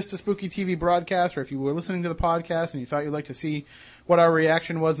missed a Spooky TV broadcast, or if you were listening to the podcast and you thought you'd like to see what our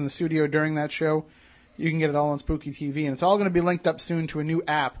reaction was in the studio during that show, you can get it all on Spooky TV. And it's all going to be linked up soon to a new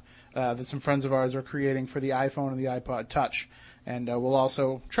app that some friends of ours are creating for the iPhone and the iPod Touch. And we'll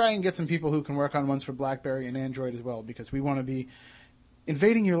also try and get some people who can work on ones for BlackBerry and Android as well, because we want to be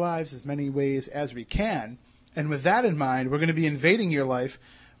invading your lives as many ways as we can. And with that in mind, we're going to be invading your life,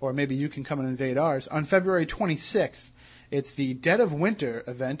 or maybe you can come and invade ours, on February 26th. It's the Dead of Winter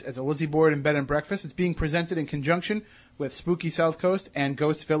event at the Lizzie Board and Bed and Breakfast. It's being presented in conjunction with Spooky South Coast and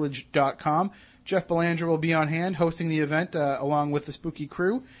GhostVillage.com. Jeff Belanger will be on hand hosting the event along with the Spooky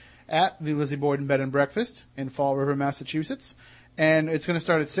crew at the Lizzie Board and Bed and Breakfast in Fall River, Massachusetts. And it's going to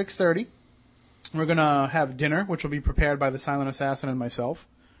start at 6:30. We're going to have dinner, which will be prepared by the Silent Assassin and myself.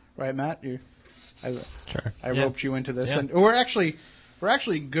 Right, Matt? Sure. I roped you into this. Yeah. And we're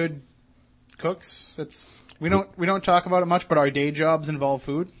actually good cooks. We don't talk about it much, but our day jobs involve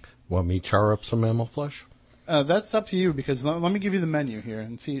food. Want me to char up some mammal flesh? That's up to you, because let me give you the menu here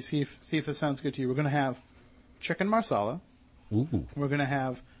and see if this sounds good to you. We're going to have chicken marsala. Ooh. We're going to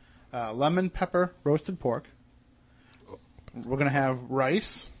have lemon pepper roasted pork. We're going to have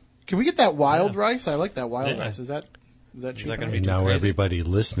rice. Can we get that wild rice? I like that wild rice. Is that cheap? That gonna be too now crazy? Everybody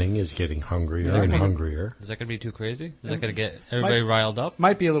listening is getting hungrier and hungrier. Is that going to be too crazy? Is that going to get everybody riled up?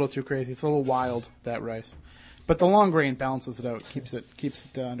 Might be a little too crazy. It's a little wild, that rice. But the long grain balances it out, keeps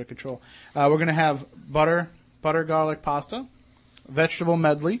it under control. We're going to have butter garlic pasta, vegetable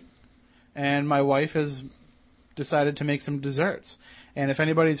medley, and my wife has decided to make some desserts. And if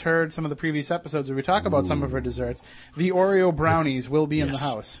anybody's heard some of the previous episodes where we talk about some of her desserts, the Oreo brownies will be in the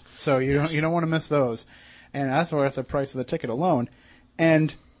house. So you don't want to miss those. And that's worth the price of the ticket alone.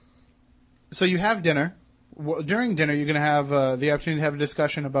 And so you have dinner. During dinner, you're going to have the opportunity to have a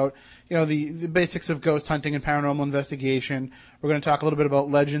discussion about, the basics of ghost hunting and paranormal investigation. We're going to talk a little bit about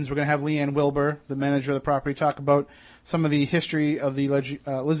legends. We're going to have Leanne Wilbur, the manager of the property, talk about some of the history of the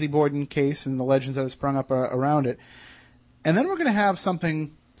Lizzie Borden case and the legends that have sprung up around it. And then we're going to have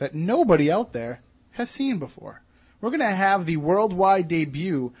something that nobody out there has seen before. We're going to have the worldwide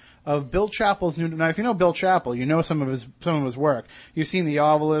debut of Bill Chappell's new. Now, if you know Bill Chappell, you know some of his work. You've seen the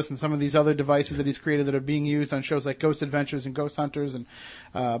Ovilus and some of these other devices that he's created that are being used on shows like Ghost Adventures and Ghost Hunters and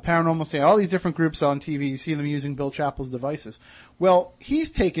Paranormal State. All these different groups on TV, you see them using Bill Chappell's devices. Well, he's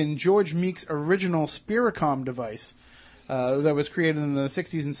taken George Meek's original Spiricom device that was created in the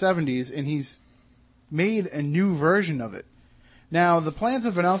 60s and 70s, and he's made a new version of it. Now, the plans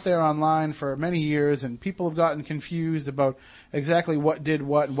have been out there online for many years, and people have gotten confused about exactly what did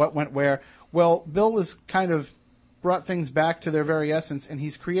what and what went where. Well, Bill has kind of brought things back to their very essence, and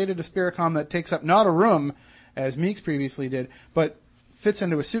he's created a Spiricom that takes up not a room, as Meeks previously did, but fits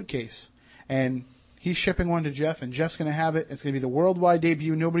into a suitcase. And he's shipping one to Jeff, and Jeff's going to have it. It's going to be the worldwide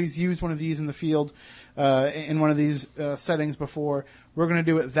debut. Nobody's used one of these in the field in one of these settings before. We're going to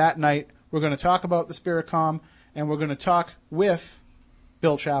do it that night. We're going to talk about the Spiricom, and we're going to talk with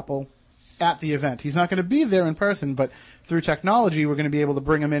Bill Chappell at the event. He's not going to be there in person, but through technology, we're going to be able to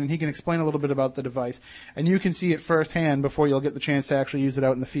bring him in, and he can explain a little bit about the device. And you can see it firsthand before you'll get the chance to actually use it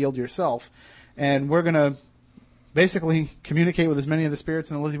out in the field yourself. And we're going to basically communicate with as many of the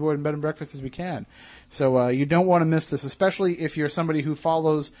spirits in the Lizzie Board and Bed and Breakfast as we can. So you don't want to miss this, especially if you're somebody who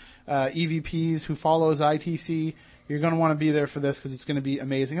follows EVPs, who follows ITC. You're going to want to be there for this because it's going to be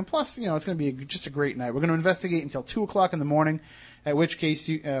amazing. And plus, it's going to be just a great night. We're going to investigate until 2 o'clock in the morning, at which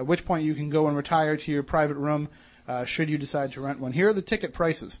point you can go and retire to your private room should you decide to rent one. Here are the ticket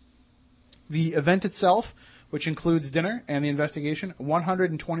prices. The event itself, which includes dinner and the investigation,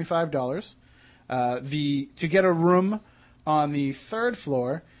 $125. To get a room on the third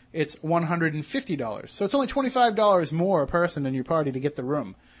floor, it's $150. So it's only $25 more a person in your party to get the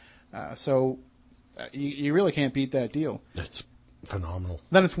room. You really can't beat that deal. That's phenomenal.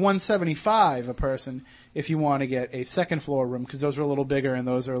 Then it's $175 a person if you want to get a second floor room, because those are a little bigger and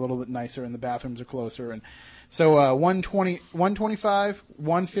those are a little bit nicer and the bathrooms are closer. And so $125,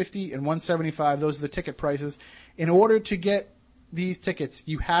 $150, and $175. Those are the ticket prices. In order to get these tickets,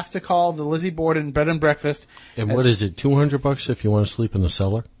 you have to call the Lizzie Board and Bed and Breakfast. And what is it? $200 if you want to sleep in the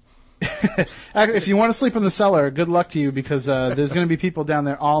cellar? If you want to sleep in the cellar, good luck to you, because there's going to be people down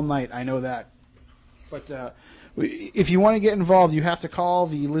there all night. I know that. But if you want to get involved, you have to call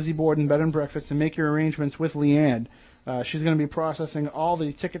the Lizzie Borden Bed and Breakfast and make your arrangements with Leanne. She's going to be processing all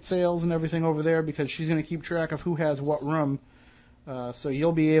the ticket sales and everything over there because she's going to keep track of who has what room. So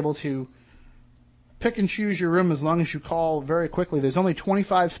you'll be able to pick and choose your room as long as you call very quickly. There's only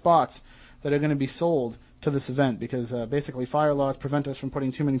 25 spots that are going to be sold to this event because basically fire laws prevent us from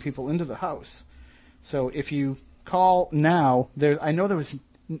putting too many people into the house. So if you call now, I know there was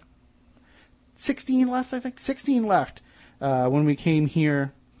 16 left, I think. 16 left when we came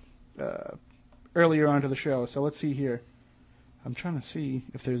here earlier onto the show. So let's see here. I'm trying to see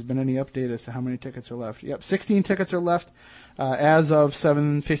if there's been any update as to how many tickets are left. Yep, 16 tickets are left as of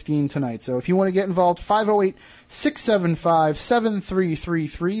 7:15 tonight. So if you want to get involved,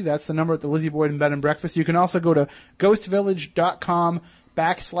 508-675-7333. That's the number at the Lizzie Borden Bed and Breakfast. You can also go to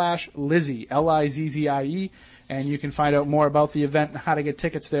ghostvillage.com/Lizzie, Lizzie, and you can find out more about the event and how to get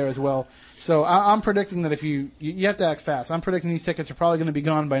tickets there as well. So I'm predicting that if you have to act fast. I'm predicting these tickets are probably going to be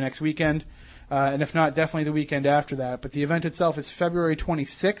gone by next weekend. And if not, definitely the weekend after that. But the event itself is February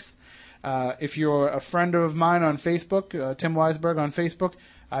 26th. If you're a friend of mine on Facebook, Tim Weisberg on Facebook,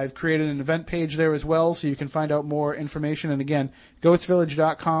 I've created an event page there as well, so you can find out more information. And again,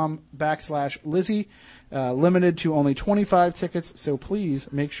 ghostvillage.com/Lizzie, limited to only 25 tickets. So please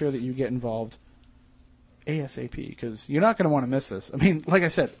make sure that you get involved ASAP, because you're not going to want to miss this. I mean, like I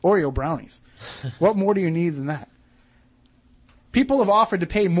said, Oreo brownies. What more do you need than that? People have offered to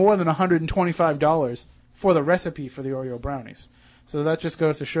pay more than $125 for the recipe for the Oreo brownies. So that just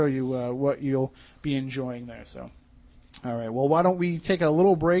goes to show you what you'll be enjoying there. So, all right. Well, why don't we take a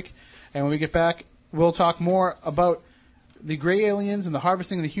little break, and when we get back, we'll talk more about the Gray Aliens and the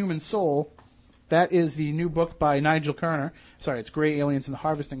Harvesting of the Human Soul. That is the new book by Nigel Kerner. Sorry, it's Gray Aliens and the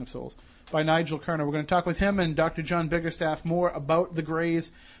Harvesting of Souls by Nigel Kerner. We're going to talk with him and Dr. John Biggerstaff more about the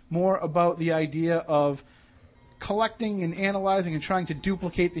Greys, more about the idea of collecting and analyzing and trying to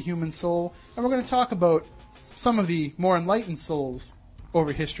duplicate the human soul. And we're going to talk about some of the more enlightened souls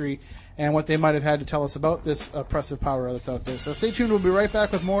over history and what they might have had to tell us about this oppressive power that's out there. So stay tuned. We'll be right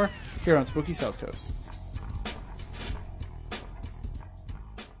back with more here on Spooky South Coast.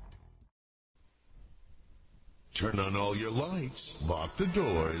 Turn on all your lights, lock the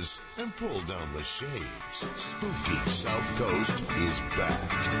doors, and pull down the shades. Spooky South Coast is back.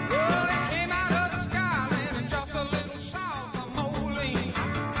 Well, it came out of the sky, and just a little shout of holy.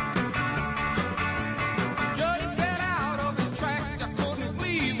 Juddy fell out of his tracks, I couldn't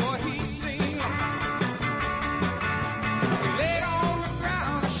believe what he seen. He laid on the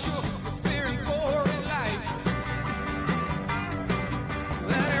ground, shook, fearing for his life.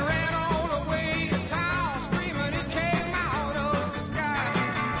 Then he ran all the way to town, screaming it came out of the sky.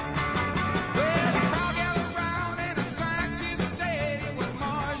 Well, the crowd gathered round, and the scientists said it was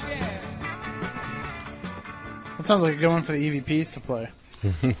Mars gas. That sounds like a good one for the EVPs to play. I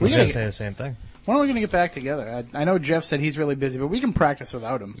was going to say the same thing. When are we going to get back together? I know Jeff said he's really busy, but we can practice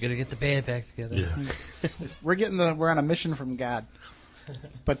without him. We got to get the band back together. Yeah. We're on a mission from God.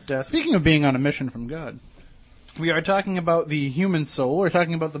 But speaking of being on a mission from God, we are talking about the human soul. We're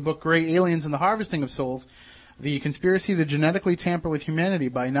talking about the book Gray Aliens and the Harvesting of Souls, The Conspiracy to Genetically Tamper with Humanity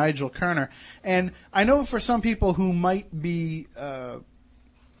by Nigel Kerner. And I know for some people who might be,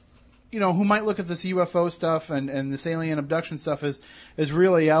 who might look at this UFO stuff and this alien abduction stuff as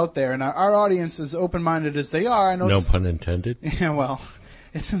really out there. And our audience, as open-minded as they are, I know... No pun intended. Yeah, well,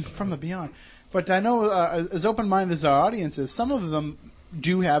 it's from the beyond. But I know, as open-minded as our audience is, some of them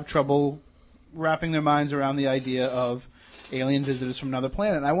do have trouble wrapping their minds around the idea of alien visitors from another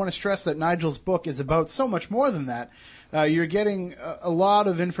planet. And I want to stress that Nigel's book is about so much more than that. You're getting a lot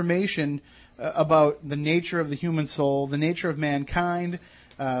of information about the nature of the human soul, the nature of mankind,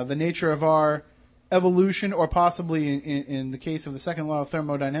 the nature of our evolution, or possibly in the case of the second law of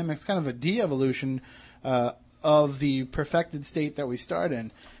thermodynamics, kind of a de-evolution of the perfected state that we start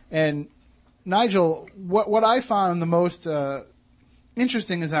in. And Nigel, what I found the most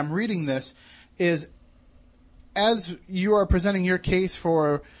interesting as I'm reading this is, as you are presenting your case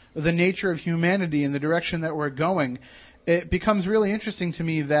for the nature of humanity and the direction that we're going, it becomes really interesting to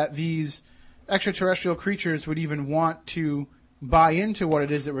me that these extraterrestrial creatures would even want to buy into what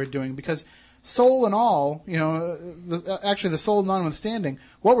it is that we're doing, because soul and all, actually the soul notwithstanding,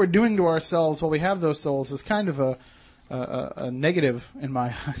 what we're doing to ourselves while we have those souls is kind of a negative in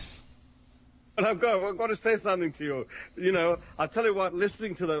my eyes. But I've got to say something to you. I'll tell you what,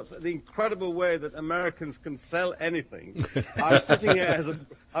 listening to the incredible way that Americans can sell anything, I'm sitting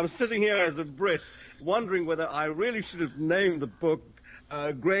here as a Brit, wondering whether I really should have named the book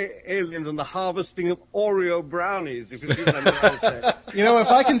Gray Aliens and the Harvesting of Oreo Brownies, if you see what I'm trying to say. If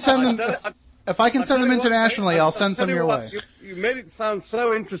I can send them... If I can send them internationally, I'll send some your way. You made it sound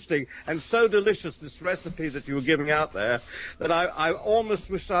so interesting and so delicious, this recipe that you were giving out there, that I almost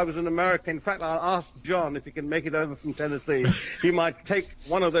wish I was in America. In fact, I'll ask John if he can make it over from Tennessee. He might take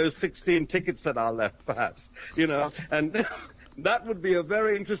one of those 16 tickets that are left, perhaps, and that would be a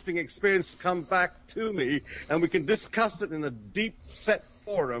very interesting experience to come back to me, and we can discuss it in a deep-set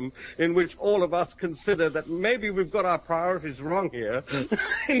forum in which all of us consider that maybe we've got our priorities wrong here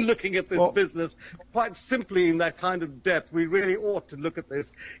in looking at this business quite simply in that kind of depth. We really ought to look at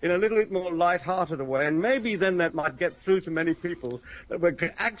this in a little bit more light-hearted a way, and maybe then that might get through to many people that we're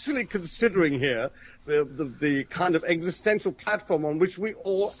actually considering here the kind of existential platform on which we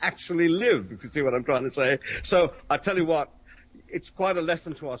all actually live, if you see what I'm trying to say. So I tell you what, it's quite a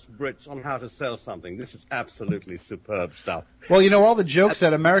lesson to us Brits on how to sell something. This is absolutely superb stuff. Well, all the jokes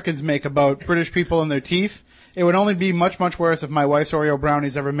that Americans make about British people and their teeth, it would only be much, much worse if my wife's Oreo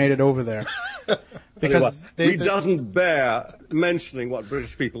brownies ever made it over there. Because he doesn't bear mentioning what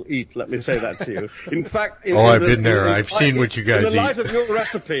British people eat, let me say that to you. In fact... I've been there. I've seen what you guys eat. In the light of your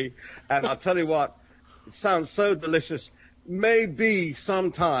recipe, and I'll tell you what, it sounds so delicious. Maybe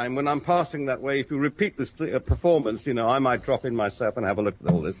sometime when I'm passing that way, if you repeat this performance, I might drop in myself and have a look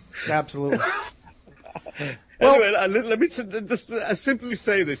at all this. Absolutely. Anyway, let me just simply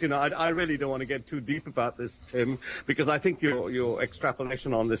say this. I really don't want to get too deep about this, Tim, because I think your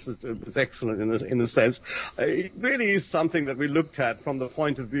extrapolation on this was excellent in a sense. It really is something that we looked at from the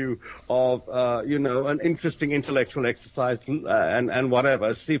point of view of an interesting intellectual exercise and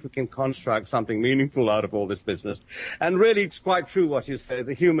whatever. See if we can construct something meaningful out of all this business. And really, it's quite true what you say.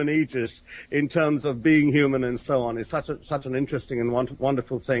 The human aegis, in terms of being human and so on, is such an interesting and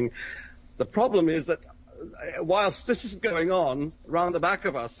wonderful thing. The problem is that whilst this is going on round the back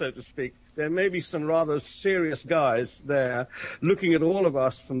of us, so to speak, there may be some rather serious guys there looking at all of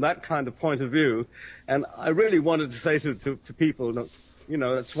us from that kind of point of view. And I really wanted to say to people,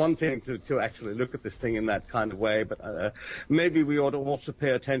 it's one thing to actually look at this thing in that kind of way, but maybe we ought to also pay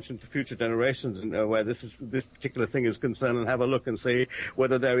attention to future generations and where this particular thing is concerned, and have a look and see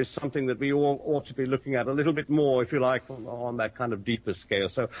whether there is something that we all ought to be looking at a little bit more, if you like, on that kind of deeper scale.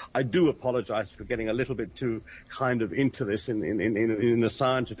 So I do apologize for getting a little bit too kind of into this in a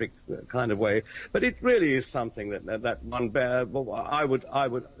scientific kind of way, but it really is something that one I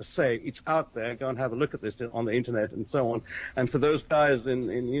would say it's out there. Go and have a look at this on the internet and so on. And for those guys in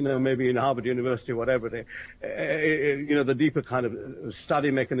maybe in Harvard University or whatever, the deeper kind of study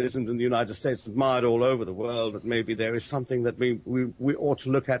mechanisms in the United States admired all over the world, but maybe there is something that we ought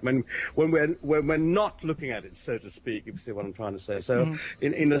to look at when we're not looking at it, so to speak, if you see what I'm trying to say. So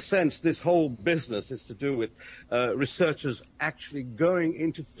in a sense, this whole business is to do with researchers actually going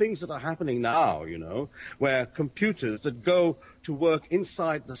into things that are happening now, where computers that go to work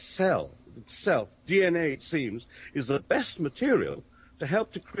inside the cell itself, DNA, it seems, is the best material to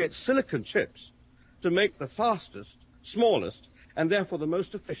help to create silicon chips to make the fastest, smallest, and therefore the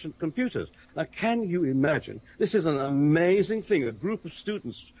most efficient computers. Now, can you imagine? This is an amazing thing. A group of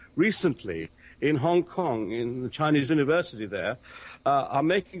students recently in Hong Kong, in the Chinese university there, are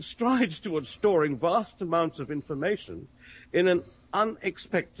making strides towards storing vast amounts of information in an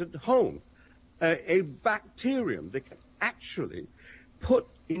unexpected home. A bacterium that can actually put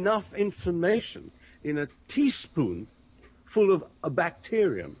enough information in a teaspoon full of a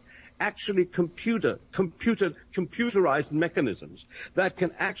bacterium, actually computerized mechanisms that can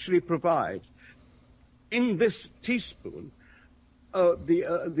actually provide in this teaspoon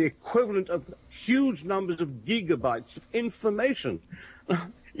the equivalent of huge numbers of gigabytes of information.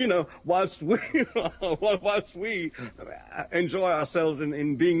 Whilst we enjoy ourselves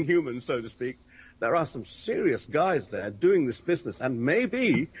in being human, so to speak, there are some serious guys there doing this business, and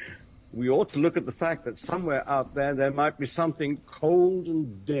maybe we ought to look at the fact that somewhere out there might be something cold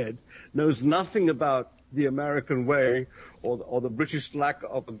and dead, knows nothing about the American way or the British lack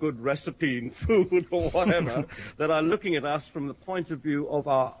of a good recipe in food or whatever, that are looking at us from the point of view of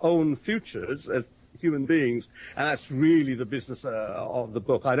our own futures as human beings, and that's really the business of the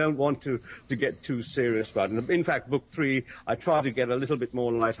book. I don't want to get too serious about it. In fact, book 3, I try to get a little bit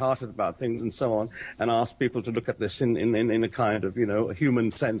more lighthearted about things and so on, and ask people to look at this in a kind of a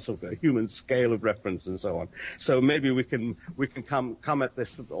human sense of a human scale of reference and so on. So maybe we can come at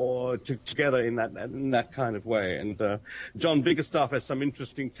this together in that kind of way. And John Biggerstaff has some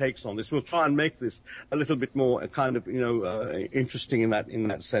interesting takes on this. We'll try and make this a little bit more kind of interesting in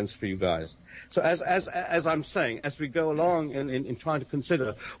that sense for you guys. So as I'm saying, as we go along in trying to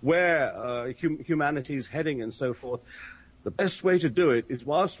consider where humanity is heading and so forth, the best way to do it is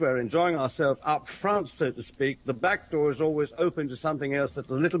whilst we're enjoying ourselves up front, so to speak, the back door is always open to something else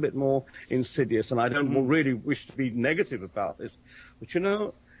that's a little bit more insidious. And I don't really wish to be negative about this. But, you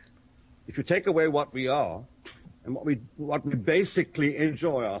know, if you take away what we are and what we basically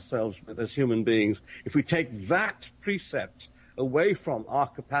enjoy ourselves with as human beings, if we take that precept away from our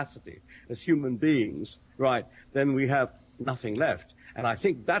capacity as human beings, right, then we have nothing left. And I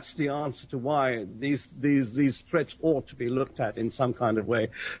think that's the answer to why these threats ought to be looked at in some kind of way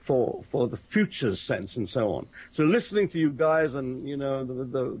for the future's sense and so on. So listening to you guys and, you know,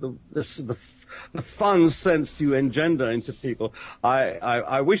 the fun sense you engender into people,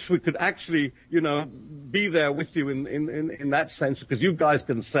 I wish we could actually, you know, be there with you in that sense, because you guys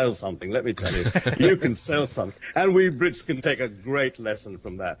can sell something, let me tell you. You can sell something. And we Brits can take a great lesson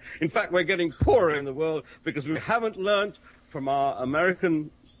from that. In fact, we're getting poorer in the world because we haven't learned from our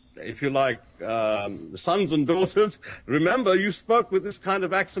American, if you like, sons and daughters. Remember, you spoke with this kind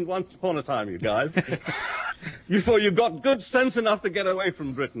of accent once upon a time, you guys. You got good sense enough to get away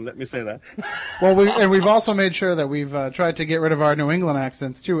from Britain, let me say that. Well, we've also made sure that we've tried to get rid of our New England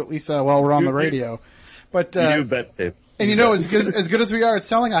accents, too, at least while we're on the radio. But you bet, Dave. And you know, as good as we are at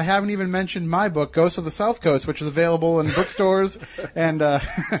selling, I haven't even mentioned my book, Ghosts of the South Coast, which is available in bookstores and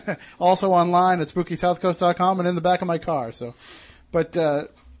also online at SpookySouthCoast.com and in the back of my car. So, but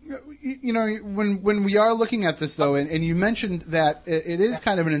you know, when we are looking at this though, and you mentioned that it is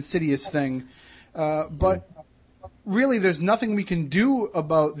kind of an insidious thing, but really, there's nothing we can do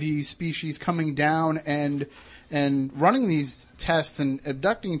about these species coming down and running these tests and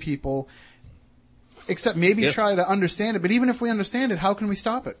abducting people. Except maybe try to understand it. But even if we understand it, how can we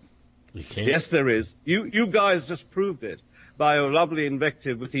stop it? You can't. Yes, there is. You guys just proved it by your lovely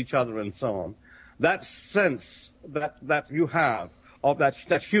invective with each other and so on. That sense that you have of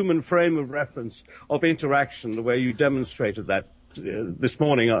that human frame of reference of interaction, the way you demonstrated that this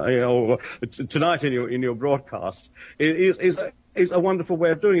morning or tonight in your broadcast, is a wonderful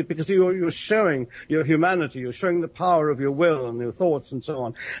way of doing it, because you're showing your humanity, you're showing the power of your will and your thoughts and so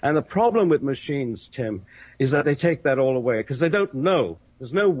on. And the problem with machines, Tim, is that they take that all away because they don't know.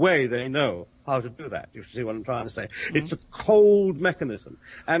 There's no way they know how to do that. You see what I'm trying to say? Mm-hmm. It's a cold mechanism.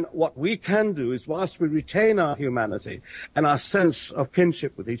 And what we can do is, whilst we retain our humanity and our sense of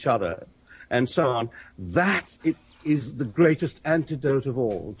kinship with each other and so on, that it is the greatest antidote of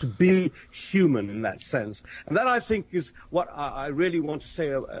all, to be human in that sense. And that, I think, is what I really want to say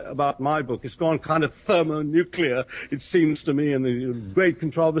about my book. It's gone kind of thermonuclear, it seems to me, and the great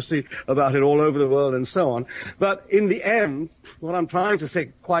controversy about it all over the world and so on. But in the end, what I'm trying to say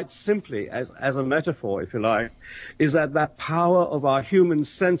quite simply, as a metaphor, if you like, is that power of our human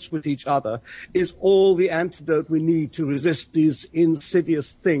sense with each other is all the antidote we need to resist these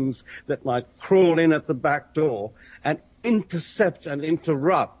insidious things that might crawl in at the back door and intercept and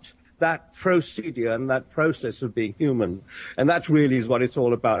interrupt that procedure and that process of being human. And that really is what it's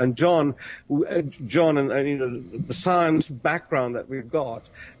all about. And John and you know, the science background that we've got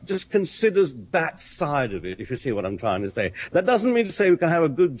just considers that side of it, if you see what I'm trying to say. That doesn't mean to say we can have a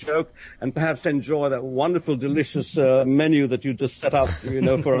good joke and perhaps enjoy that wonderful, delicious menu that you just set up, you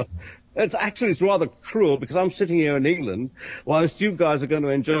know, for a... It's rather cruel, because I'm sitting here in England whilst you guys are going to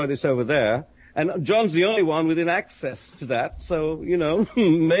enjoy this over there. And John's the only one within access to that, so, you know,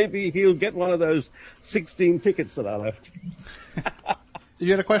 maybe he'll get one of those 16 tickets that I left.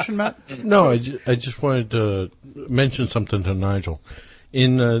 You had a question, Matt? No, I just wanted to mention something to Nigel.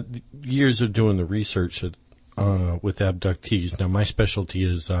 In years of doing the research with abductees, now my specialty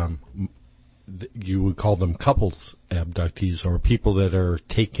is, you would call them couples abductees, or people that are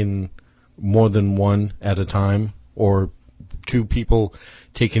taken more than one at a time, or two people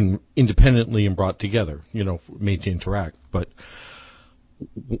taken independently and brought together, you know, made to interact. But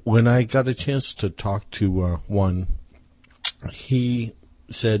when I got a chance to talk to one, he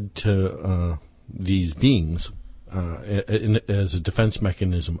said to these beings, as a defense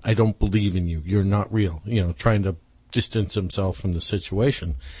mechanism, I don't believe in you. You're not real. You know, trying to distance himself from the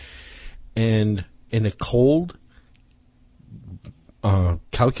situation. And in a cold,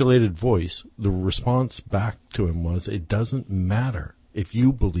 calculated voice, the response back to him was, it doesn't matter if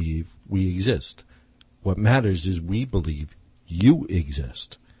you believe we exist. What matters is we believe you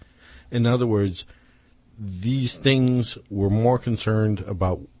exist. In other words, these things were more concerned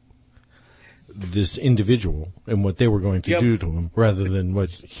about this individual and what they were going to do to him rather than what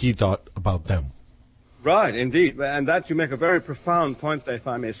he thought about them. Right, indeed. And that you make a very profound point there, if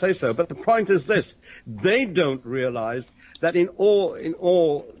I may say so. But the point is this. They don't realize that in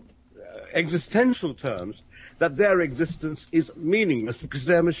all existential terms, that their existence is meaningless because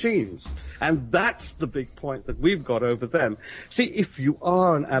they're machines. And that's the big point that we've got over them. See, if you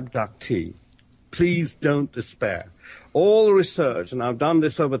are an abductee, please don't despair. All research, and I've done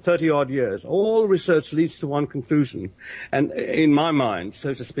this over 30-odd years, all research leads to one conclusion. And in my mind,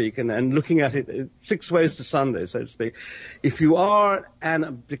 so to speak, and looking at it 6 ways to Sunday, so to speak, if you are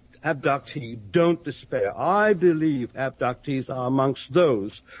an abductee, don't despair. I believe abductees are amongst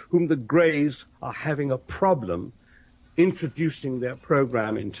those whom the Greys are having a problem introducing their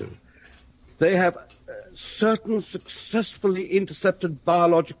program into. They have certain successfully intercepted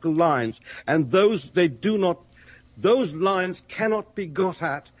biological lines, and those lines cannot be got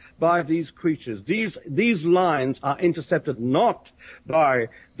at by these creatures. These lines are intercepted not by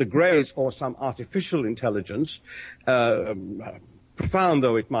the Greys or some artificial intelligence, profound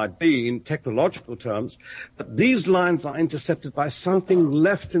though it might be in technological terms, but these lines are intercepted by something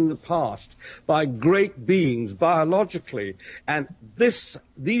left in the past, by great beings biologically, and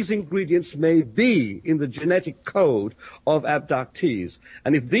these ingredients may be in the genetic code of abductees.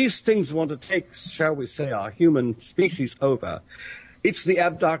 And if these things want to take, shall we say, our human species over, it's the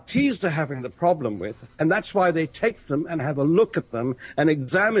abductees they're having the problem with, and that's why they take them and have a look at them and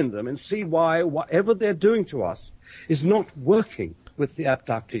examine them and see why whatever they're doing to us is not working with the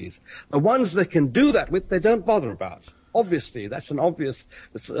abductees. The ones they can do that with, they don't bother about. Obviously, that's an obvious,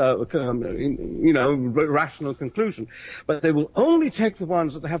 rational conclusion. But they will only take the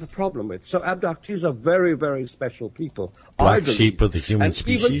ones that they have a problem with. So abductees are very, very special people. Black sheep of the human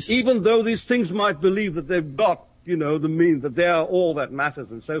species. Even though these things might believe that they've got, the mean, that they are all that matters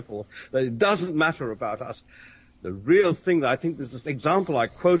and so forth, that it doesn't matter about us. The real thing that I think this example I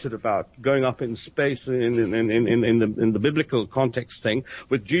quoted about going up in space in the biblical context thing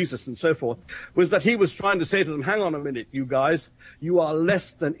with Jesus and so forth was that he was trying to say to them, hang on a minute, you guys, you are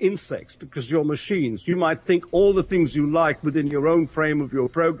less than insects because you're machines. You might think all the things you like within your own frame of your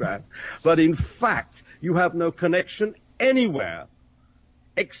program, but in fact, you have no connection anywhere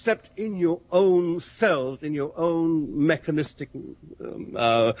except in your own cells, in your own mechanistic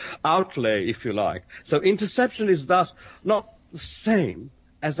outlay, if you like. So interception is thus not the same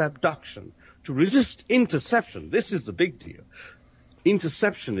as abduction. To resist interception, this is the big deal.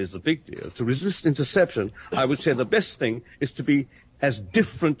 Interception is the big deal. To resist interception, I would say the best thing is to be as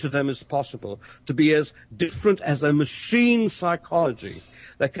different to them as possible, to be as different as a machine psychology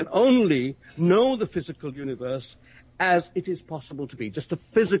that can only know the physical universe as it is possible to be, just a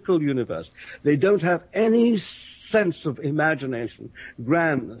physical universe. They don't have any sense of imagination,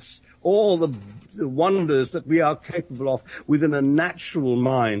 grandness, all the wonders that we are capable of within a natural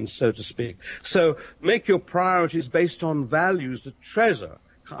mind, so to speak. So make your priorities based on values that treasure,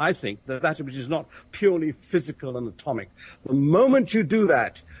 I think, that which is not purely physical and atomic. The moment you do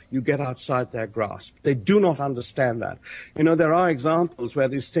that, you get outside their grasp. They do not understand that. There are examples where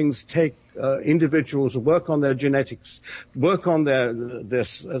these things take individuals who work on their genetics, work on their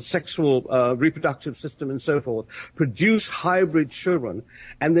sexual reproductive system and so forth, produce hybrid children,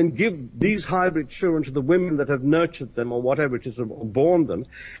 and then give these hybrid children to the women that have nurtured them or whatever it is, or born them,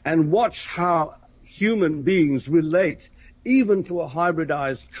 and watch how human beings relate even to a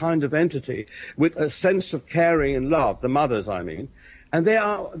hybridized kind of entity with a sense of caring and love, the mothers, I mean. And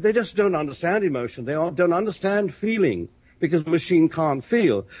they just don't understand emotion. They don't understand feeling because the machine can't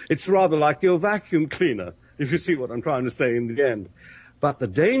feel. It's rather like your vacuum cleaner, if you see what I'm trying to say in the end. But the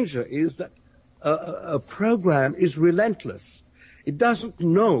danger is that a program is relentless. It doesn't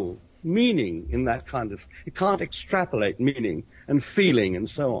know meaning in that kind of, it can't extrapolate meaning and feeling and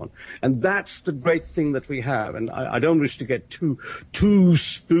so on. And that's the great thing that we have. And I don't wish to get too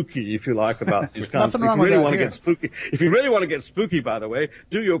spooky, if you like, about these kinds of things. If you really want to get spooky, if you really want to get spooky, by the way,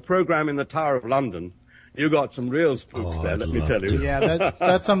 do your program in the Tower of London. You got some real spooks there, let me tell you. Yeah,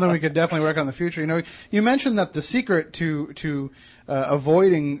 that's something we could definitely work on in the future. You mentioned that the secret to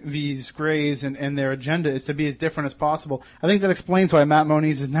avoiding these Greys and their agenda is to be as different as possible. I think that explains why Matt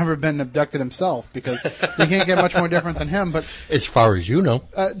Moniz has never been abducted himself, because you can't get much more different than him. But as far as you know,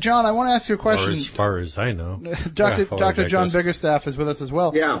 John, I want to ask you a question. Or as far as I know, Dr. John Biggerstaff is with us as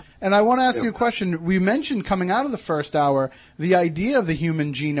well. Yeah, and I want to ask you a question. We mentioned coming out of the first hour the idea of the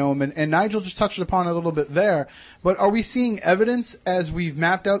human genome, and Nigel just touched upon it a little bit there. But are we seeing evidence as we've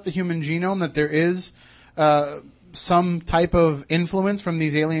mapped out the human genome that there is some type of influence from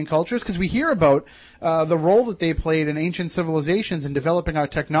these alien cultures? Because we hear about the role that they played in ancient civilizations in developing our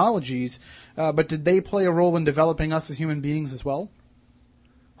technologies, but did they play a role in developing us as human beings as well?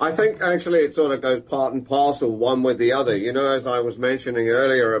 I think actually it sort of goes part and parcel, one with the other. As I was mentioning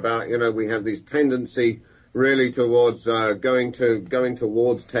earlier about, we have this tendency really towards going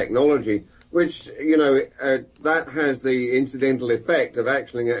towards technology. which, that has the incidental effect of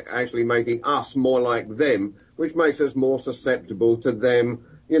actually making us more like them, which makes us more susceptible to them.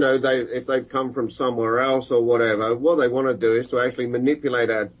 If they've come from somewhere else or whatever, what they want to do is to actually manipulate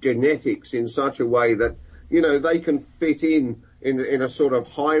our genetics in such a way that, they can fit in a sort of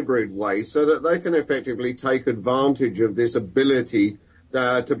hybrid way so that they can effectively take advantage of this ability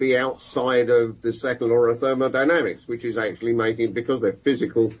to be outside of the second law of thermodynamics, which is actually making, because they're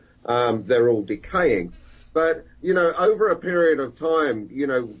physical, they're all decaying. But, over a period of time,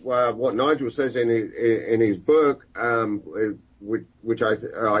 what Nigel says in his book, which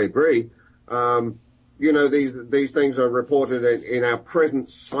I agree, these things are reported in our present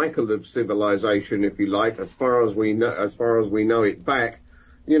cycle of civilization, if you like, as far as we know it back.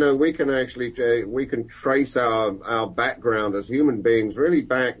 We can trace our background as human beings really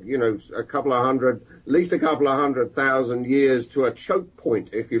back, at least a couple of 100,000 years to a choke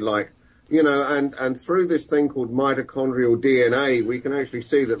point, if you like. And through this thing called mitochondrial DNA, we can actually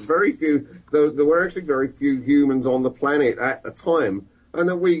see that there were actually very few humans on the planet at the time, and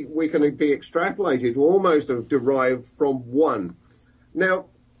that we can be extrapolated to almost have derived from one. Now,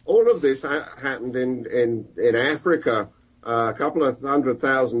 all of this happened in Africa a couple of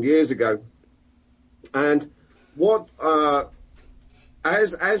 100,000 years ago, and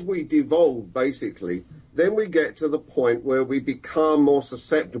as we devolve, basically, then we get to the point where we become more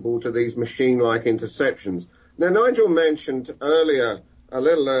susceptible to these machine-like interceptions. Now, Nigel mentioned a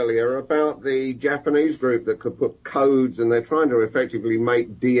little earlier, about the Japanese group that could put codes, and they're trying to effectively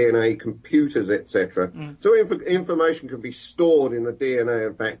make DNA computers, etc. So information can be stored in the DNA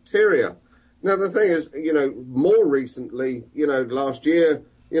of bacteria. Now, the thing is, more recently, last year,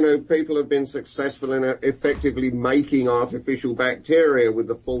 people have been successful in effectively making artificial bacteria with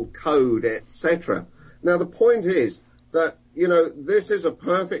the full code, etc. Now, the point is that, this is a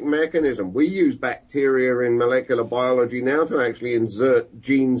perfect mechanism. We use bacteria in molecular biology now to actually insert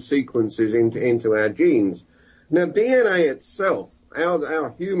gene sequences into our genes. Now, DNA itself, our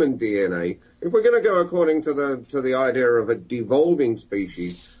human DNA, if we're going to go according to the idea of a devolving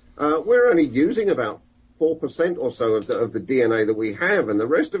species, we're only using about 4% or so of the DNA that we have, and the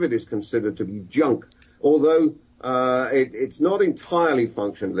rest of it is considered to be junk. Although it's not entirely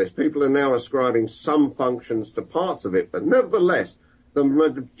functionless. People are now ascribing some functions to parts of it, but nevertheless, the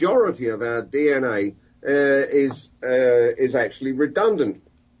majority of our DNA is actually redundant.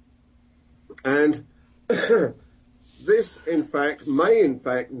 And this, may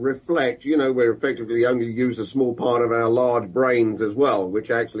reflect, we effectively only use a small part of our large brains as well, which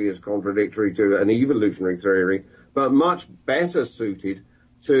actually is contradictory to an evolutionary theory, but much better suited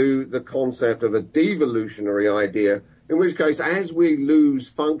to the concept of a devolutionary idea, in which case, as we lose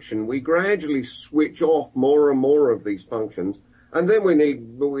function, we gradually switch off more and more of these functions, and then we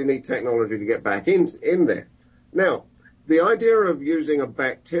need technology to get back in there. Now, the idea of using a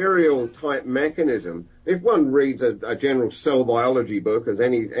bacterial type mechanism, if one reads a general cell biology book, as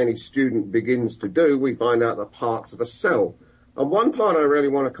any student begins to do, we find out the parts of a cell. And one part I really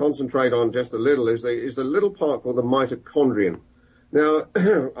want to concentrate on just a little is the little part called the mitochondrion. Now,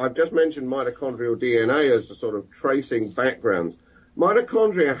 I've just mentioned mitochondrial DNA as a sort of tracing backgrounds.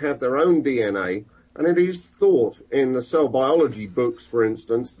 Mitochondria have their own DNA, and it is thought in the cell biology books, for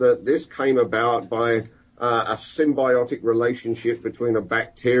instance, that this came about by a symbiotic relationship between a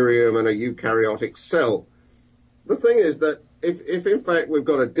bacterium and a eukaryotic cell. The thing is that if in fact we've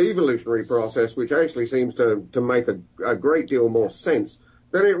got a devolutionary process, which actually seems to make a great deal more sense,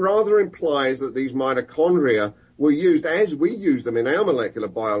 then it rather implies that these mitochondria were used, as we use them in our molecular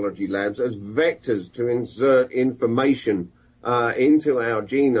biology labs, as vectors to insert information into our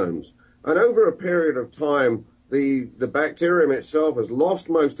genomes. And over a period of time, the bacterium itself has lost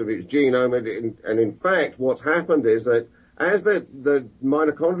most of its genome, and in fact, what's happened is that as the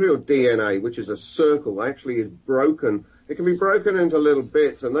mitochondrial DNA, which is a circle, actually is broken, it can be broken into little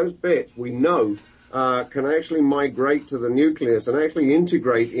bits, and those bits, we know, can actually migrate to the nucleus and actually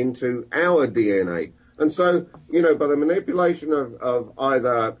integrate into our DNA. And so, by the manipulation of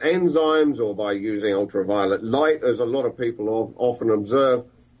either enzymes or by using ultraviolet light, as a lot of people often observe,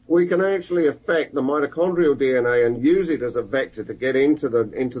 we can actually affect the mitochondrial DNA and use it as a vector to get into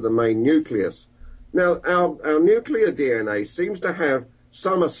the main nucleus. Now, our nuclear DNA seems to have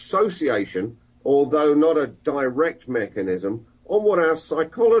some association, although not a direct mechanism, on what our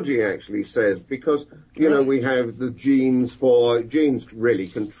psychology actually says, because, we have the genes really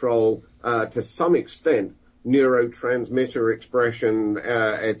control, to some extent, neurotransmitter expression,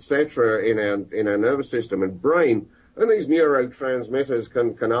 etc., in our nervous system and brain. And these neurotransmitters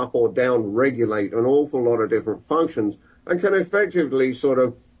can up or down regulate an awful lot of different functions and can effectively sort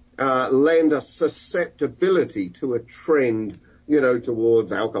of lend a susceptibility to a trend,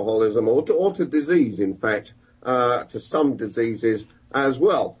 towards alcoholism or to disease, in fact, to some diseases as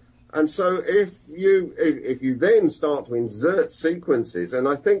well. And so if you then start to insert sequences, and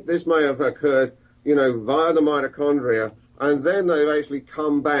I think this may have occurred, via the mitochondria, and then they've actually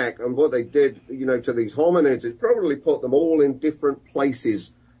come back, and what they did, to these hominids is probably put them all in different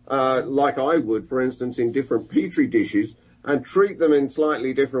places, like I would, for instance, in different petri dishes, and treat them in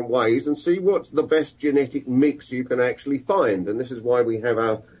slightly different ways and see what's the best genetic mix you can actually find. And this is why we have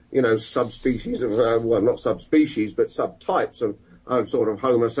our, subspecies of, not subspecies, but subtypes of sort of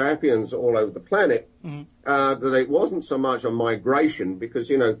Homo sapiens all over the planet, that it wasn't so much a migration,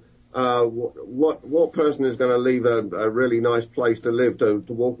 because, what person is going to leave a really nice place to live to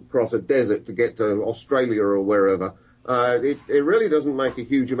walk across a desert to get to Australia or wherever? It really doesn't make a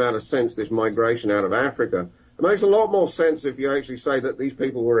huge amount of sense, this migration out of Africa. It makes a lot more sense if you actually say that these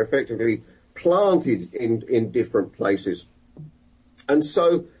people were effectively planted in different places. And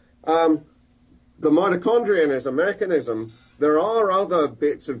so the mitochondrion as a mechanism, there are other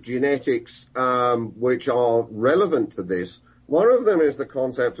bits of genetics which are relevant to this. One of them is the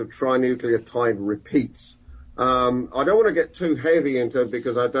concept of trinucleotide repeats. I don't want to get too heavy into it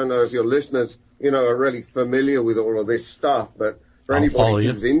because I don't know if your listeners, are really familiar with all of this stuff, but for anybody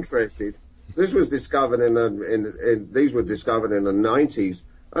who's interested, this was discovered these were discovered in the 90s,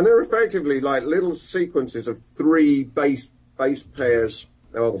 and they're effectively like little sequences of 3 base pairs,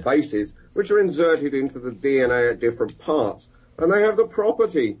 or bases, which are inserted into the DNA at different parts. And they have the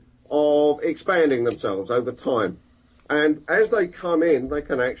property of expanding themselves over time. And as they come in, they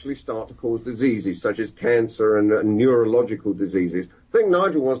can actually start to cause diseases, such as cancer and neurological diseases. I think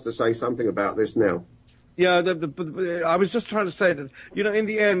Nigel wants to say something about this now. Yeah, I was just trying to say that, in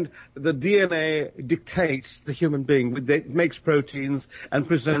the end, the DNA dictates the human being. It makes proteins and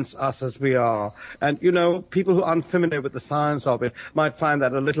presents us as we are. And, people who are unfamiliar with the science of it might find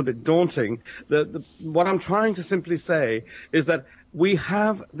that a little bit daunting. What I'm trying to simply say is that we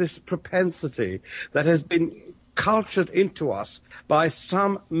have this propensity that has been cultured into us by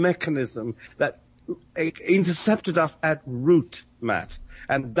some mechanism that intercepted us at root, Matt.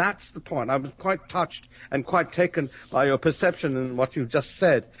 And that's the point. I was quite touched and quite taken by your perception and what you just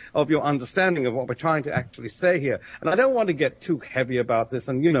said of your understanding of what we're trying to actually say here. And I don't want to get too heavy about this.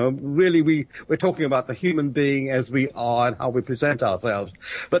 And, really we're talking about the human being as we are and how we present ourselves.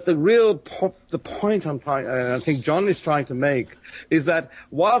 But the real the point I think John is trying to make is that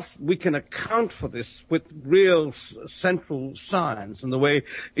whilst we can account for this with real central science and the way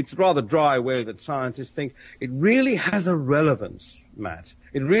it's rather dry way that scientists think, it really has a relevance, Matt.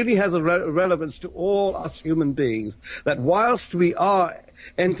 It really has a relevance to all us human beings, that whilst we are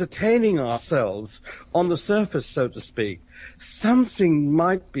entertaining ourselves on the surface, so to speak, something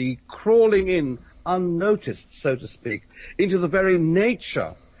might be crawling in unnoticed, so to speak, into the very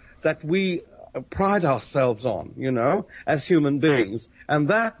nature that we pride ourselves on, as human beings. And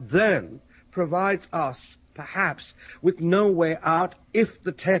that then provides us perhaps with no way out if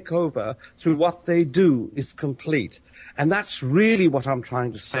the takeover through what they do is complete. And that's really what I'm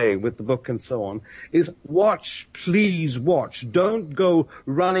trying to say with the book and so on, is watch, please watch. Don't go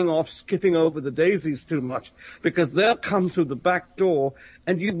running off, skipping over the daisies too much, because they'll come through the back door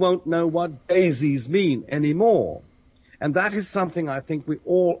and you won't know what daisies mean anymore. And that is something I think we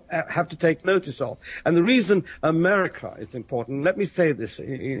all have to take notice of. And the reason America is important, let me say this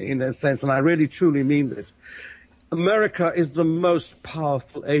in a sense, and I really truly mean this. America is the most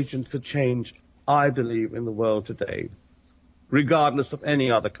powerful agent for change, I believe, in the world today, regardless of any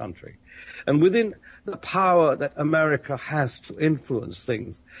other country. And within the power that America has to influence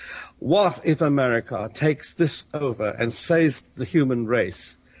things, what if America takes this over and says to the human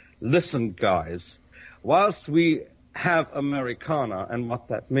race, listen, guys, whilst we have Americana and what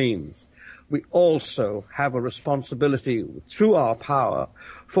that means, we also have a responsibility through our power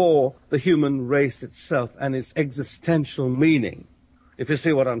for the human race itself and its existential meaning, if you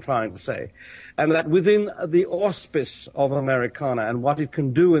see what I'm trying to say. And that within the auspice of Americana and what it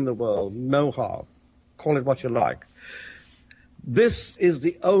can do in the world, know-how, call it what you like, this is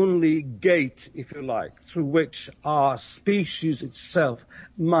the only gate, if you like, through which our species itself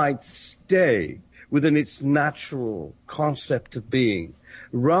might stay within its natural concept of being,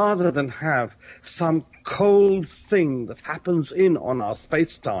 rather than have some cold thing that happens on our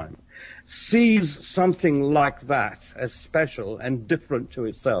space-time, sees something like that as special and different to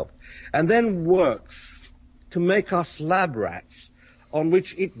itself, and then works to make us lab rats on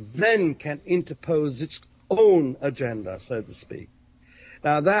which it then can interpose its own agenda, so to speak.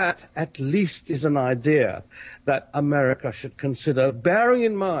 Now that at least is an idea that America should consider, bearing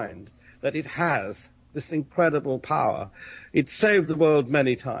in mind that it has this incredible power. It saved the world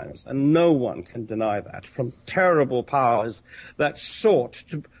many times, and no one can deny that, from terrible powers that sought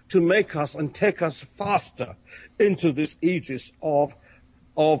to make us and take us faster into this aegis of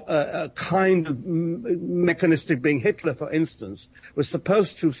a kind of mechanistic being. Hitler, for instance, was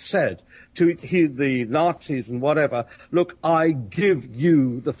supposed to have said to the Nazis and whatever, look, I give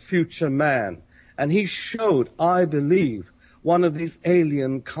you the future man. And he showed, I believe, one of these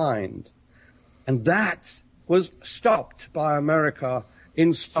alien kind. And that was stopped by America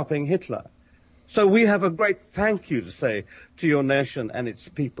in stopping Hitler. So we have a great thank you to say to your nation and its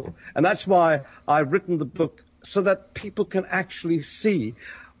people. And that's why I've written the book, so that people can actually see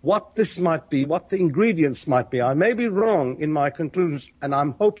what this might be, what the ingredients might be. I may be wrong in my conclusions, and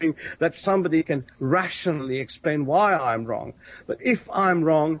I'm hoping that somebody can rationally explain why I'm wrong. But if I'm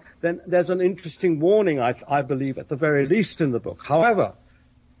wrong, then there's an interesting warning, I believe, at the very least in the book. However,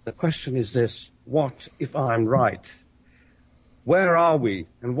 the question is this: what if I'm right? Where are we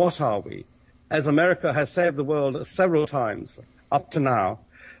and what are we? As America has saved the world several times up to now,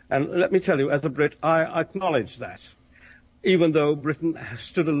 and let me tell you, as a Brit, I acknowledge that. Even though Britain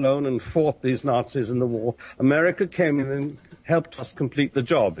stood alone and fought these Nazis in the war, America came in and helped us complete the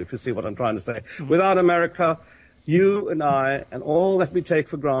job, if you see what I'm trying to say. Mm-hmm. Without America, you and I and all that we take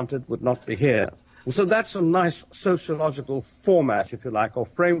for granted would not be here. And so that's a nice sociological format, if you like, or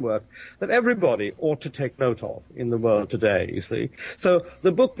framework that everybody ought to take note of in the world today, you see. So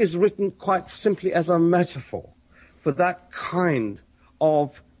the book is written quite simply as a metaphor for that kind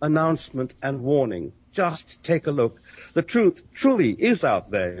of announcement and warning. Just take a look. The truth truly is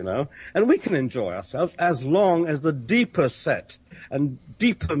out there, you know, and we can enjoy ourselves as long as the deeper set and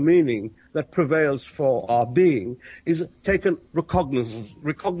deeper meaning that prevails for our being is taken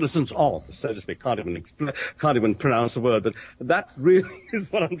recognizance of, so to speak. Can't even pronounce the word, but that really is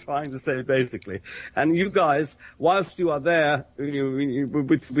what I'm trying to say, basically. And you guys, whilst you are there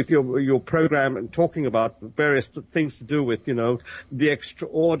with your program and talking about various things to do with, you know, the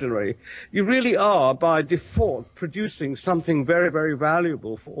extraordinary, you really are, by default, producing something very, very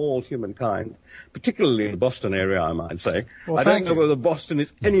valuable for all humankind, particularly in the Boston area, I might say. Well, I don't know whether Boston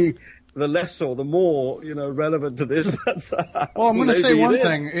is any the less or the more, you know, relevant to this. But, well, I'm going to say one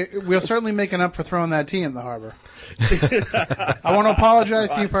thing. We're certainly making up for throwing that tea in the harbor. I want to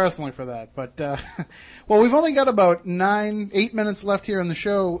apologize to you personally for that. But, well, we've only got about 8 minutes left here in the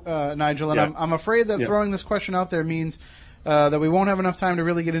show, Nigel, and yeah. I'm afraid that throwing this question out there means that we won't have enough time to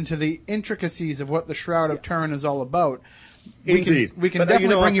really get into the intricacies of what the Shroud of Turin is all about. We can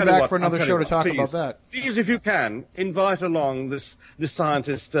definitely bring you back for another show to talk about that. Please, if you can, invite along this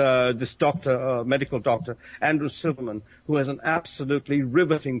scientist, this doctor, medical doctor, Andrew Silverman, who has an absolutely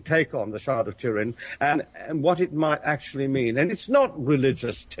riveting take on the Shroud of Turin and what it might actually mean. And it's not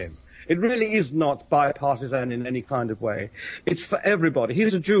religious, Tim. It really is not bipartisan in any kind of way. It's for everybody.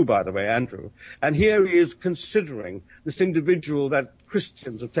 He's a Jew, by the way, Andrew. And here he is considering this individual that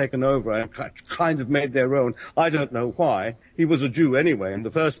Christians have taken over and kind of made their own. I don't know why. He was a Jew anyway in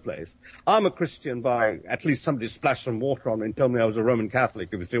the first place. I'm a Christian by at least somebody splashed some water on me and told me I was a Roman Catholic,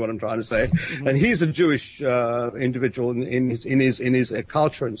 if you see what I'm trying to say. Mm-hmm. And he's a Jewish individual in his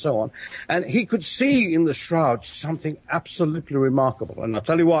culture and so on. And he could see in the Shroud something absolutely remarkable. And I'll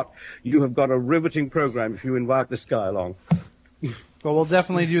tell you what, you have got a riveting program if you invite this guy along. Well, we'll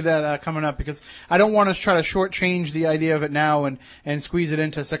definitely do that coming up, because I don't want to try to shortchange the idea of it now and squeeze it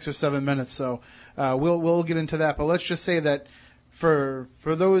into 6 or 7 minutes. So we'll get into that. But let's just say that for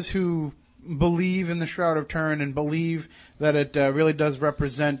those who believe in the Shroud of Turin and believe that it really does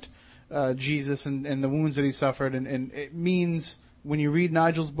represent Jesus and the wounds that he suffered, and it means, when you read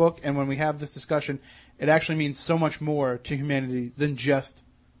Nigel's book and when we have this discussion, it actually means so much more to humanity than just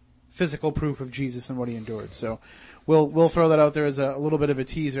physical proof of Jesus and what he endured. So we'll throw that out there as a little bit of a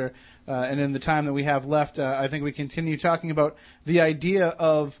teaser. And in the time that we have left, I think we continue talking about the idea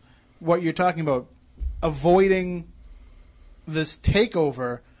of what you're talking about, avoiding this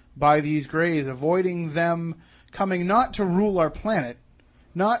takeover by these Greys, avoiding them coming not to rule our planet,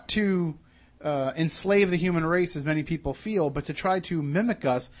 not to enslave the human race as many people feel, but to try to mimic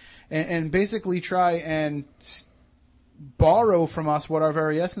us and basically try and borrow from us what our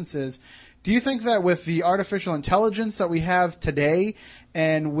very essence is. Do you think that with the artificial intelligence that we have today,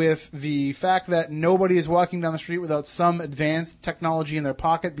 and with the fact that nobody is walking down the street without some advanced technology in their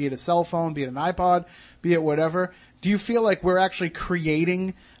pocket, be it a cell phone, be it an iPod, be it whatever, do you feel like we're actually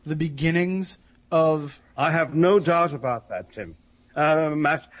creating the beginnings of... I have no doubt about that, Tim.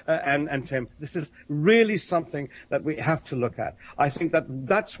 Matt and Tim. This is really something that we have to look at. I think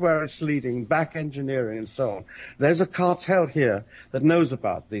that's where it's leading, back engineering and so on. There's a cartel here that knows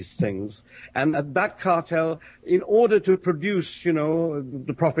about these things, and that cartel, in order to produce,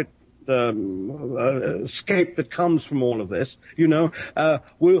 the profit escape that comes from all of this,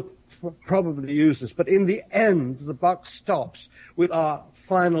 will probably use this. But in the end, the buck stops with our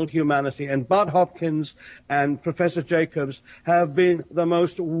final humanity. And Bud Hopkins and Professor Jacobs have been the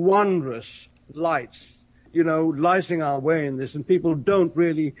most wondrous lights, lighting our way in this. And people don't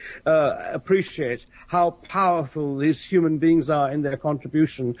really appreciate how powerful these human beings are in their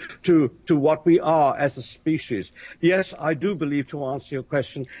contribution to what we are as a species. Yes, I do believe, to answer your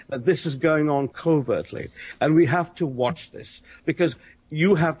question, that this is going on covertly. And we have to watch this, because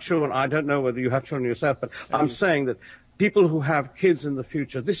you have children. I don't know whether you have children yourself, but I'm saying that people who have kids in the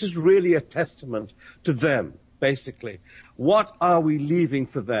future, this is really a testament to them, basically. What are we leaving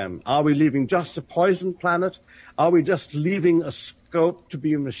for them? Are we leaving just a poisoned planet? Are we just leaving a scope to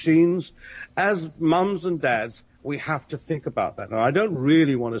be machines? As mums and dads, we have to think about that. Now, I don't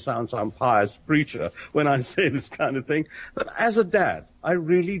really want to sound some pious preacher when I say this kind of thing, but as a dad, I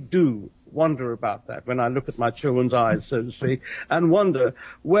really do wonder about that when I look at my children's eyes, so to speak, and wonder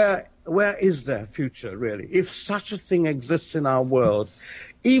where is their future, really? If such a thing exists in our world,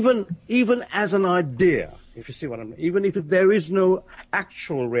 even as an idea, if you see what I mean, even if there is no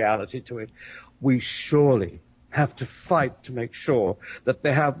actual reality to it, we surely have to fight to make sure that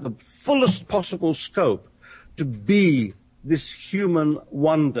they have the fullest possible scope to be this human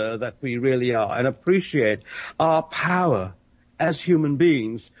wonder that we really are, and appreciate our power as human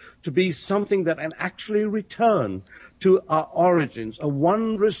beings to be something that can actually return to our origins, a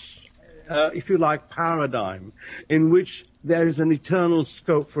wondrous, if you like, paradigm in which there is an eternal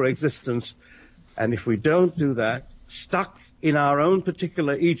scope for existence. And if we don't do that, stuck in our own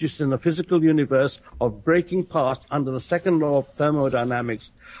particular aegis in the physical universe of breaking past under the second law of thermodynamics,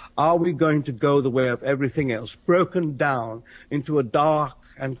 are we going to go the way of everything else, broken down into a dark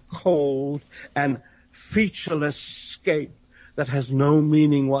and cold and featureless scape that has no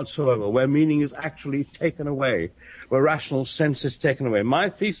meaning whatsoever, where meaning is actually taken away, where rational sense is taken away? My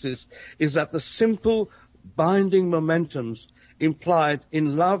thesis is that the simple binding momentums implied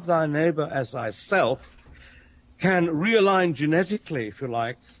in love thy neighbor as thyself can realign genetically, if you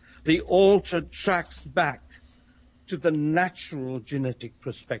like, the altered tracks back to the natural genetic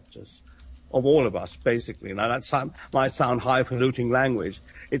prospectus of all of us, basically. Now, that might sound highfalutin language.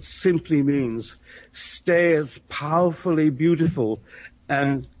 It simply means stay as powerfully beautiful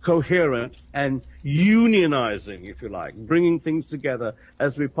and coherent and unionizing, if you like, bringing things together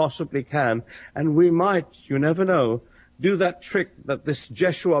as we possibly can. And we might, you never know, do that trick that this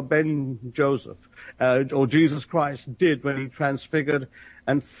Jeshua ben Joseph, or Jesus Christ, did when he transfigured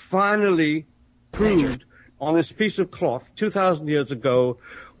and finally proved on this piece of cloth 2,000 years ago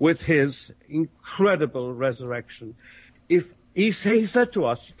with his incredible resurrection. If he said to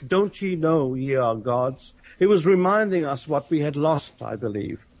us, "Don't ye know ye are gods?" He was reminding us what we had lost, I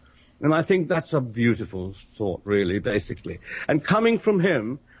believe. And I think that's a beautiful thought, really, basically. And coming from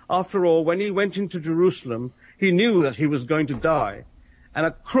him, after all, when he went into Jerusalem, he knew that he was going to die. And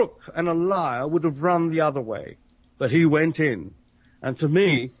a crook and a liar would have run the other way. But he went in. And to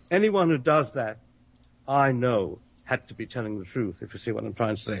me, anyone who does that, I know, had to be telling the truth, if you see what I'm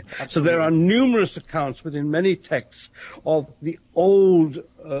trying to say. Absolutely. So there are numerous accounts within many texts of the old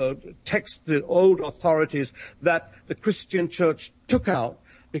the old authorities that the Christian church took out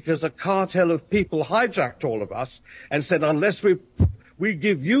because a cartel of people hijacked all of us and said, unless we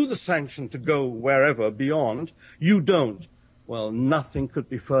give you the sanction to go wherever beyond, you don't. Well, nothing could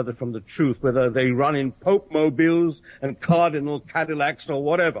be further from the truth, whether they run in Pope mobiles and Cardinal Cadillacs or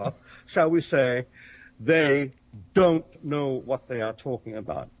whatever, shall we say. They don't know what they are talking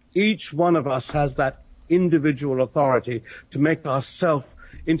about. Each one of us has that individual authority to make ourselves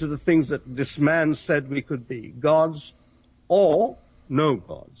into the things that this man said we could be, gods or no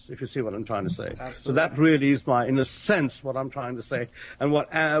gods, if you see what I'm trying to say. Absolutely. So that really is in a sense, what I'm trying to say, and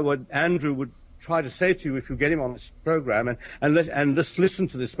what Andrew would try to say to you if you get him on this program, and just listen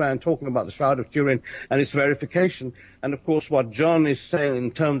to this man talking about the Shroud of Turin and its verification, and of course what John is saying in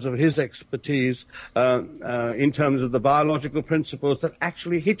terms of his expertise, in terms of the biological principles that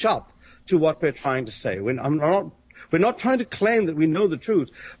actually hitch up to what we're trying to say. We're not trying to claim that we know the truth,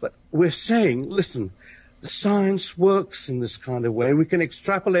 but we're saying, listen, the science works in this kind of way. We can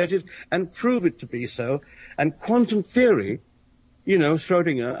extrapolate it and prove it to be so. And quantum theory,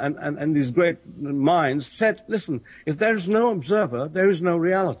 Schrodinger and these great minds said, listen, if there is no observer, there is no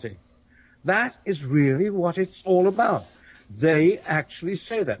reality. That is really what it's all about. they actually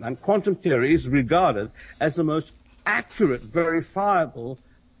say that. And quantum theory is regarded as the most accurate, verifiable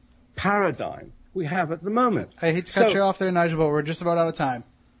paradigm we have at the moment. I hate to cut you off there, Nigel, but we're just about out of time.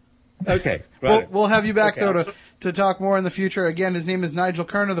 Okay, right. We'll have you back, though, to talk more in the future. Again, his name is Nigel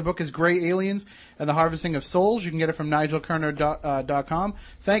Kerner. The book is Gray Aliens and the Harvesting of Souls. You can get it from nigelkerner.com.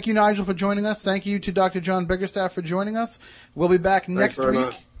 Thank you, Nigel, for joining us. Thank you to Dr. John Biggerstaff for joining us. We'll be back next week.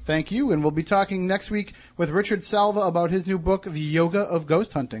 Much. Thank you, and we'll be talking next week with Richard Salva about his new book, The Yoga of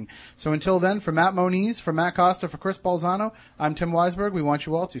Ghost Hunting. So until then, for Matt Moniz, for Matt Costa, for Chris Balzano, I'm Tim Weisberg. We want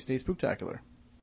you all to stay spooktacular.